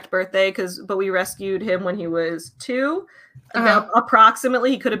exact birthday but we rescued him when he was 2.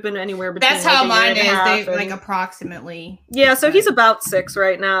 Approximately, he could have been anywhere between. That's how mine is. They and, like approximately. Yeah, so he's about 6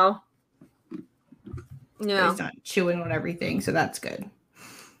 right now. Yeah, he's not chewing on everything, so that's good.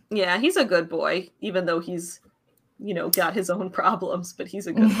 Yeah, he's a good boy, even though he's, got his own problems. But he's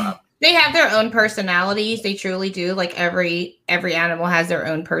a good pup. They have their own personalities. They truly do. Like every animal has their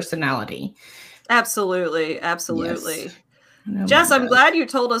own personality. Absolutely. Yes. Oh Jess, I'm glad you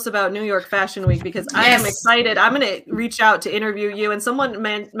told us about New York Fashion Week because I am excited. I'm going to reach out to interview you. And someone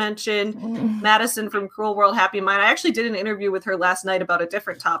mentioned Madison from Cruel World Happy Mind. I actually did an interview with her last night about a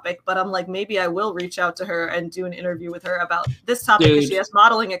different topic, but I'm like, maybe I will reach out to her and do an interview with her about this topic because she has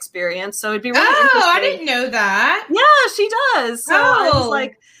modeling experience. So it'd be really interesting. I didn't know that. Yeah, she does. So I was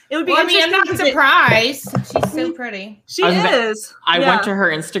like, it would be interesting. I'm not surprised. She's so pretty. She is. I went to her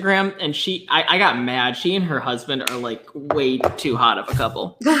Instagram and I got mad. She and her husband are like way too hot of a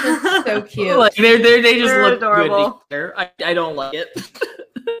couple. So cute. Like they just They're look adorable. good together. I don't like it.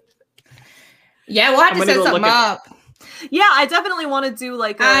 Yeah, we'll have to set something up. Yeah, I definitely want to do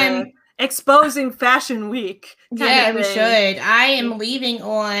like exposing Fashion Week. Yeah, we should. I am leaving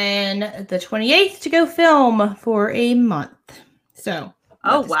on the 28th to go film for a month. So.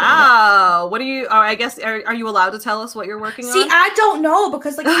 Oh wow! What are you? I guess are you allowed to tell us what you're working on? See, I don't know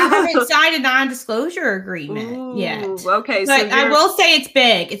because I haven't signed a non-disclosure agreement yet. Okay, but I will say it's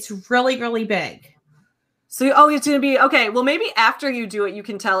big. It's really, really big. So it's gonna be okay. Well, maybe after you do it, you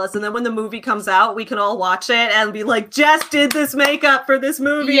can tell us, and then when the movie comes out, we can all watch it and be like, "Jess did this makeup for this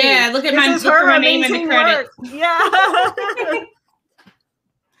movie." Yeah, look at my name in the credits. Yeah.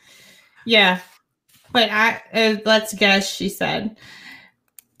 Yeah, but let's guess. She said.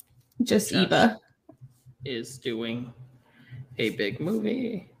 Just Josh Eva is doing a big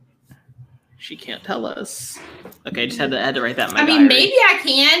movie. She can't tell us. Okay, I just had to write that in my diary. Maybe I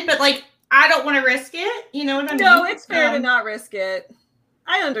can, but like I don't want to risk it. You know what I mean? No, it's fair to not risk it.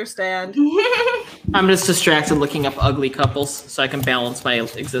 I understand. I'm just distracted looking up ugly couples so I can balance my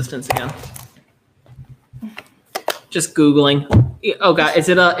existence again. Just Googling. Oh god, is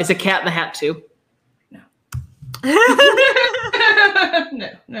it Cat in the Hat too? No.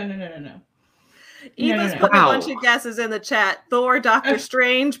 Eva's put a bunch of guesses in the chat. Thor, Doctor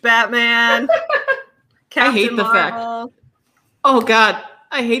Strange, Batman, Captain I hate the Marvel. fact. Oh god,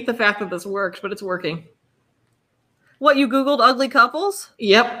 I hate the fact that this works, but it's working. What, you Googled ugly couples?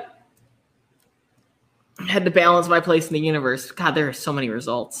 Yep. I had to balance my place in the universe. God, there are so many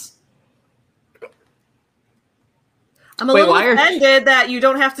results. I'm a little offended that you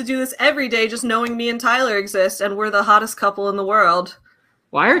don't have to do this every day just knowing me and Tyler exist and we're the hottest couple in the world.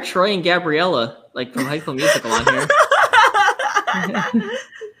 Why are Troy and Gabriella, like from High School Musical, on here?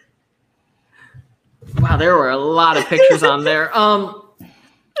 Wow, there were a lot of pictures on there. I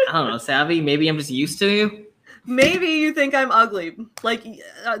don't know, Savvy, maybe I'm just used to you. Maybe you think I'm ugly. Like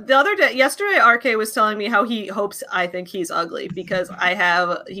yesterday, RK was telling me how he hopes I think he's ugly because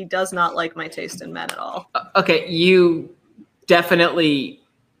he does not like my taste in men at all. Okay, you definitely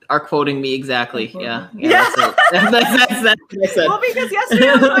are quoting me exactly. Yeah. That's what I said. Well, because yesterday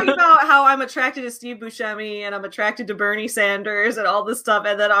I was talking about how I'm attracted to Steve Buscemi and I'm attracted to Bernie Sanders and all this stuff,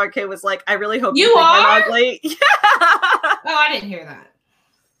 and then RK was like, "I really hope you think I'm ugly." Yeah. Oh, I didn't hear that.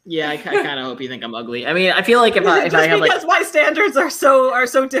 Yeah, I kind of hope you think I'm ugly. I mean, I feel like if I have because my standards are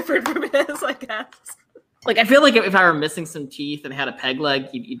so different from his, I guess. Like, I feel like if I were missing some teeth and had a peg leg,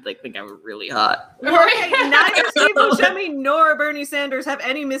 you'd like think I was really hot. Neither Steve Buscemi nor Bernie Sanders have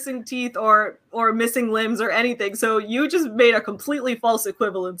any missing teeth or missing limbs or anything. So you just made a completely false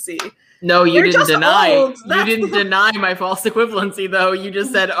equivalency. No, you didn't deny. Old. You didn't deny my false equivalency, though. You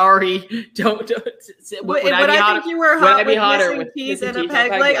just said, Ari, don't. Would I think you were hot with missing with teeth and a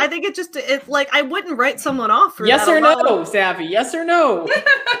peg leg? I think it's like I wouldn't write someone off for yes that or alone. no, Savvy. Yes or no.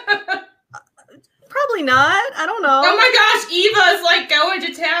 Probably not. I don't know. Oh my gosh, Eva is like going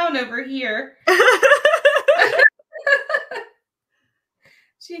to town over here.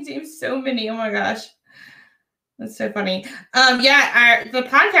 She named so many. Oh my gosh. That's so funny. The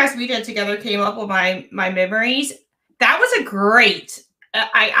podcast we did together came up with my memories. That was a great.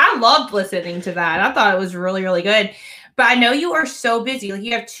 I loved listening to that. I thought it was really, really good. But I know you are so busy. Like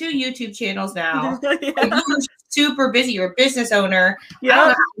you have 2 YouTube channels now. Yeah. Like, you are super busy. You're a business owner. Yeah. I don't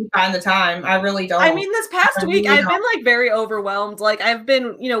know how you find the time. I really don't. I mean, this past week I've been like very overwhelmed. Like I've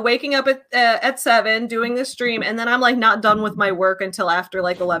been, waking up at 7, doing the stream, and then I'm like not done with my work until after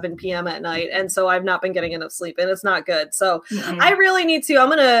like 11 p.m. at night, and so I've not been getting enough sleep, and it's not good. So I really need to. I'm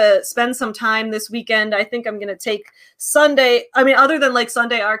gonna spend some time this weekend. I think I'm gonna take Sunday. I mean, other than like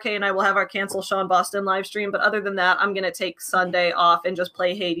Sunday, RK and I will have our cancel Sean Boston live stream, but other than that, I'm gonna take Sunday off and just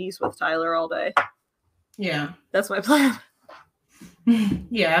play Hades with Tyler all day. Yeah, that's my plan.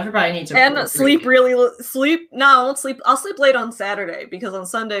 Yeah, everybody needs to sleep. No, I won't sleep. I'll sleep late on Saturday because on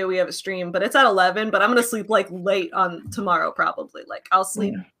Sunday we have a stream, but it's at 11. But I'm gonna sleep like late on tomorrow, probably. Like I'll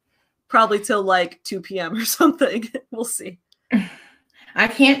sleep probably till like 2 p.m. or something. We'll see. I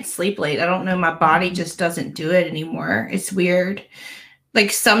can't sleep late. I don't know. My body just doesn't do it anymore. It's weird.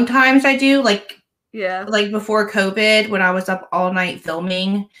 Like sometimes I do. Like before COVID, when I was up all night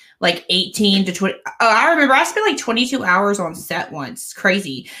filming, like 18 to 20. I remember I spent like 22 hours on set once. It's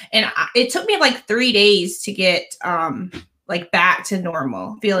crazy. And it took me like 3 days to get like back to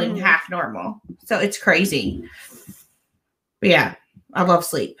normal, feeling half normal. So it's crazy. But yeah, I love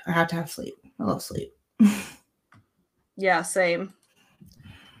sleep. I have to have sleep. I love sleep. Yeah, same.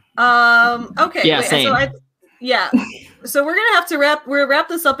 Okay. Yeah, same. So we're gonna have to wrap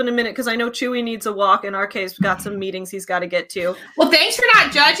this up in a minute because I know Chewy needs a walk and RK's got some meetings he's got to get to. Well, thanks for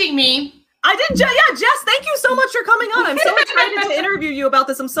not judging me. I didn't. Yeah, Jess, thank you so much for coming on. I'm so excited to interview you about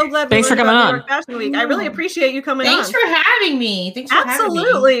this. I'm so glad. Thanks for coming on. New York Fashion Week. I really appreciate you coming Thanks on. Thanks for having me. Thanks for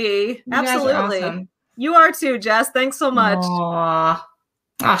Absolutely. having me. Absolutely. Awesome. You are too, Jess. Thanks so much.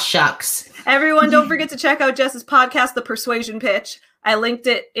 Aw, shucks. Everyone, don't forget to check out Jess's podcast, The Persuasion Pitch. I linked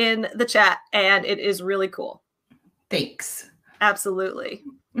it in the chat, and it is really cool. Thanks. Absolutely.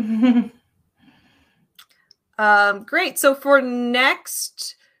 Great. So for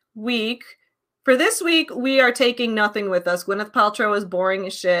next week, for this week, we are taking nothing with us. Gwyneth Paltrow is boring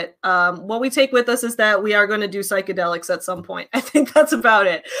as shit. What we take with us is that we are going to do psychedelics at some point. I think that's about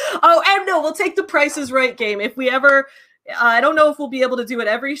it. Oh, and no, we'll take the Price is Right game. If we ever, I don't know if we'll be able to do it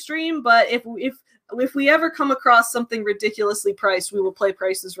every stream, but if we ever come across something ridiculously priced, we will play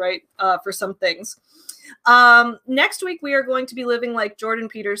Price is Right for some things. Next week we are going to be living like Jordan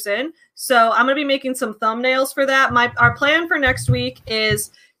Peterson, so I'm going to be making some thumbnails for that. Our plan for next week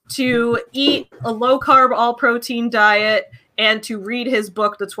is to eat a low carb, all protein diet and to read his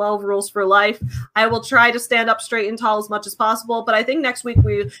book, The 12 Rules for Life. I will try to stand up straight and tall as much as possible, but I think next week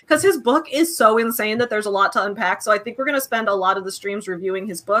because his book is so insane that there's a lot to unpack, so I think we're going to spend a lot of the streams reviewing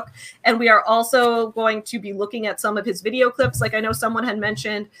his book, and we are also going to be looking at some of his video clips. Like I know someone had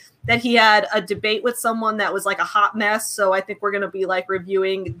mentioned that he had a debate with someone that was like a hot mess, so I think we're going to be like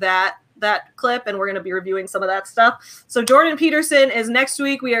reviewing that clip, and we're going to be reviewing some of that stuff. So Jordan Peterson is next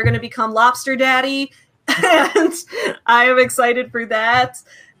week. We are going to become Lobster Daddy, and I am excited for that.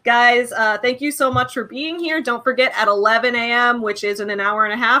 Guys, thank you so much for being here. Don't forget at 11 a.m., which is in an hour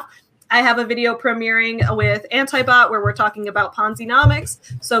and a half, I have a video premiering with Antibot where we're talking about Ponzinomics.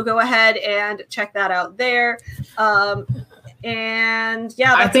 So go ahead and check that out there. And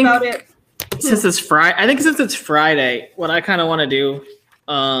yeah, that's about it. Since it's Friday, what I kind of want to do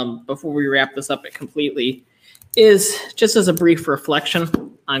before we wrap this up completely is just as a brief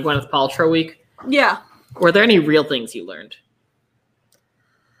reflection on Gwyneth Paltrow week. Yeah. Were there any real things you learned?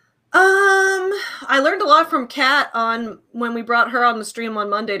 I learned a lot from Kat on when we brought her on the stream on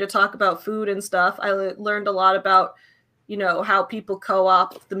Monday to talk about food and stuff. I learned a lot about, how people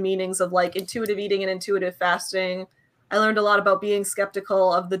co-opt the meanings of like intuitive eating and intuitive fasting. I learned a lot about being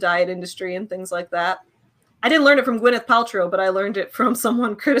skeptical of the diet industry and things like that. I didn't learn it from Gwyneth Paltrow, but I learned it from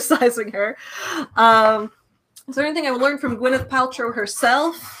someone criticizing her. Is there anything I learned from Gwyneth Paltrow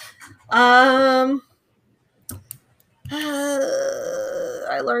herself?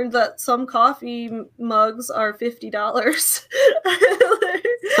 I learned that some coffee mugs are $50.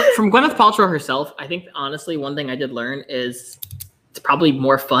 From Gwyneth Paltrow herself, I think honestly one thing I did learn is it's probably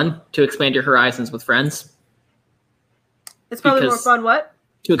more fun to expand your horizons with friends. It's probably more fun, what?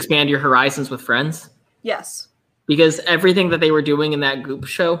 To expand your horizons with friends. Yes. Because everything that they were doing in that Goop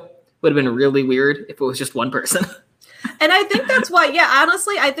show would have been really weird if it was just one person. And I think that's why,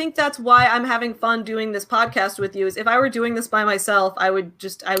 honestly, I think that's why I'm having fun doing this podcast with you. Is if I were doing this by myself, I would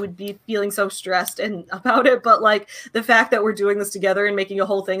be feeling so stressed about it. But like the fact that we're doing this together and making a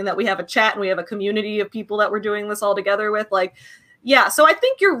whole thing and that we have a chat and we have a community of people that we're doing this all together with, like, yeah. So I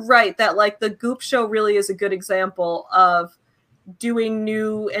think you're right that like the Goop show really is a good example of doing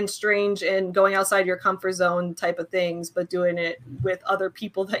new and strange and going outside your comfort zone type of things, but doing it with other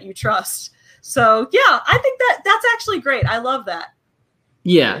people that you trust. So yeah, I think that's actually great. I love that.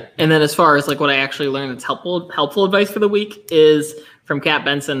 Yeah. And then as far as like what I actually learned that's helpful advice for the week is from Kat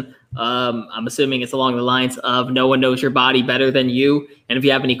Benson. I'm assuming it's along the lines of no one knows your body better than you. And if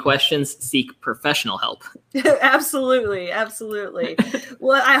you have any questions, seek professional help. Absolutely. Absolutely.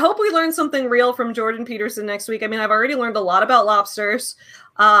 Well, I hope we learned something real from Jordan Peterson next week. I mean, I've already learned a lot about lobsters.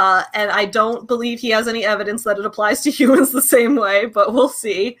 And I don't believe he has any evidence that it applies to humans the same way, but we'll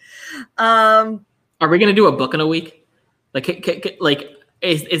see. Are we going to do a book in a week? Like,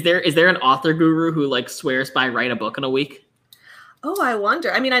 is there an author guru who like swears by write a book in a week? Oh, I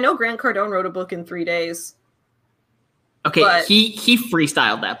wonder. I mean, I know Grant Cardone wrote a book in 3 days. Okay, but... he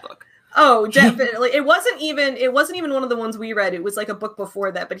freestyled that book. Oh, definitely. It wasn't even one of the ones we read. It was like a book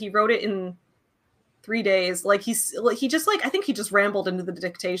before that, but he wrote it in 3 days. Like he just like I think he just rambled into the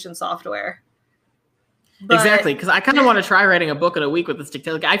dictation software. But exactly, because I kind of want to try writing a book in a week with this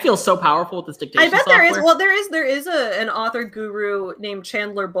dictation. Like, I feel so powerful with this dictation. I bet software. there is. Well, there is an author guru named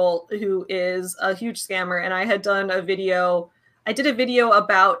Chandler Bolt who is a huge scammer, and I had done a video. I did a video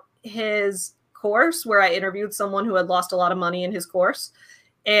about his course where I interviewed someone who had lost a lot of money in his course,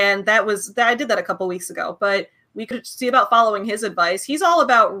 and I did that a couple weeks ago. But we could see about following his advice. He's all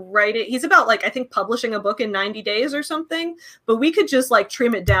about writing. He's about like, I think publishing a book in 90 days or something, but we could just like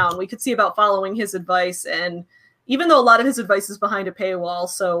trim it down. We could see about following his advice. And even though a lot of his advice is behind a paywall,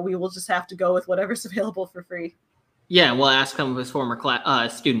 so we will just have to go with whatever's available for free. Yeah. We'll ask some of his former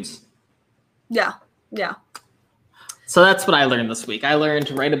students. Yeah. Yeah. So that's what I learned this week. I learned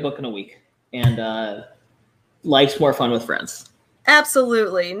to write a book in a week, and life's more fun with friends.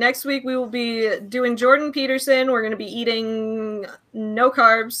 Absolutely. Next week, we will be doing Jordan Peterson. We're going to be eating no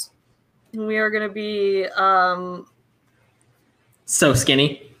carbs. We are going to be so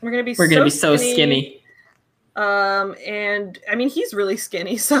skinny. We're going to be so skinny. And I mean, he's really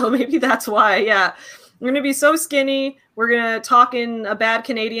skinny, so maybe that's why. Yeah. We're going to be so skinny. We're going to talk in a bad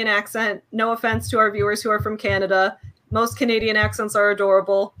Canadian accent. No offense to our viewers who are from Canada. Most Canadian accents are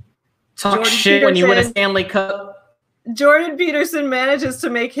adorable. Talk Jordan shit Peterson, when you win a Stanley Cup. Jordan Peterson manages to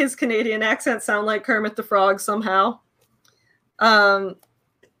make his Canadian accent sound like Kermit the Frog somehow. So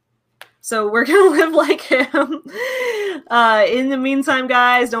we're going to live like him. In the meantime,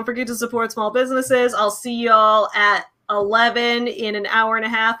 guys, don't forget to support small businesses. I'll see y'all at 11 in an hour and a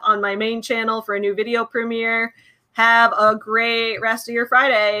half on my main channel for a new video premiere. Have a great rest of your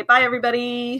Friday. Bye, everybody.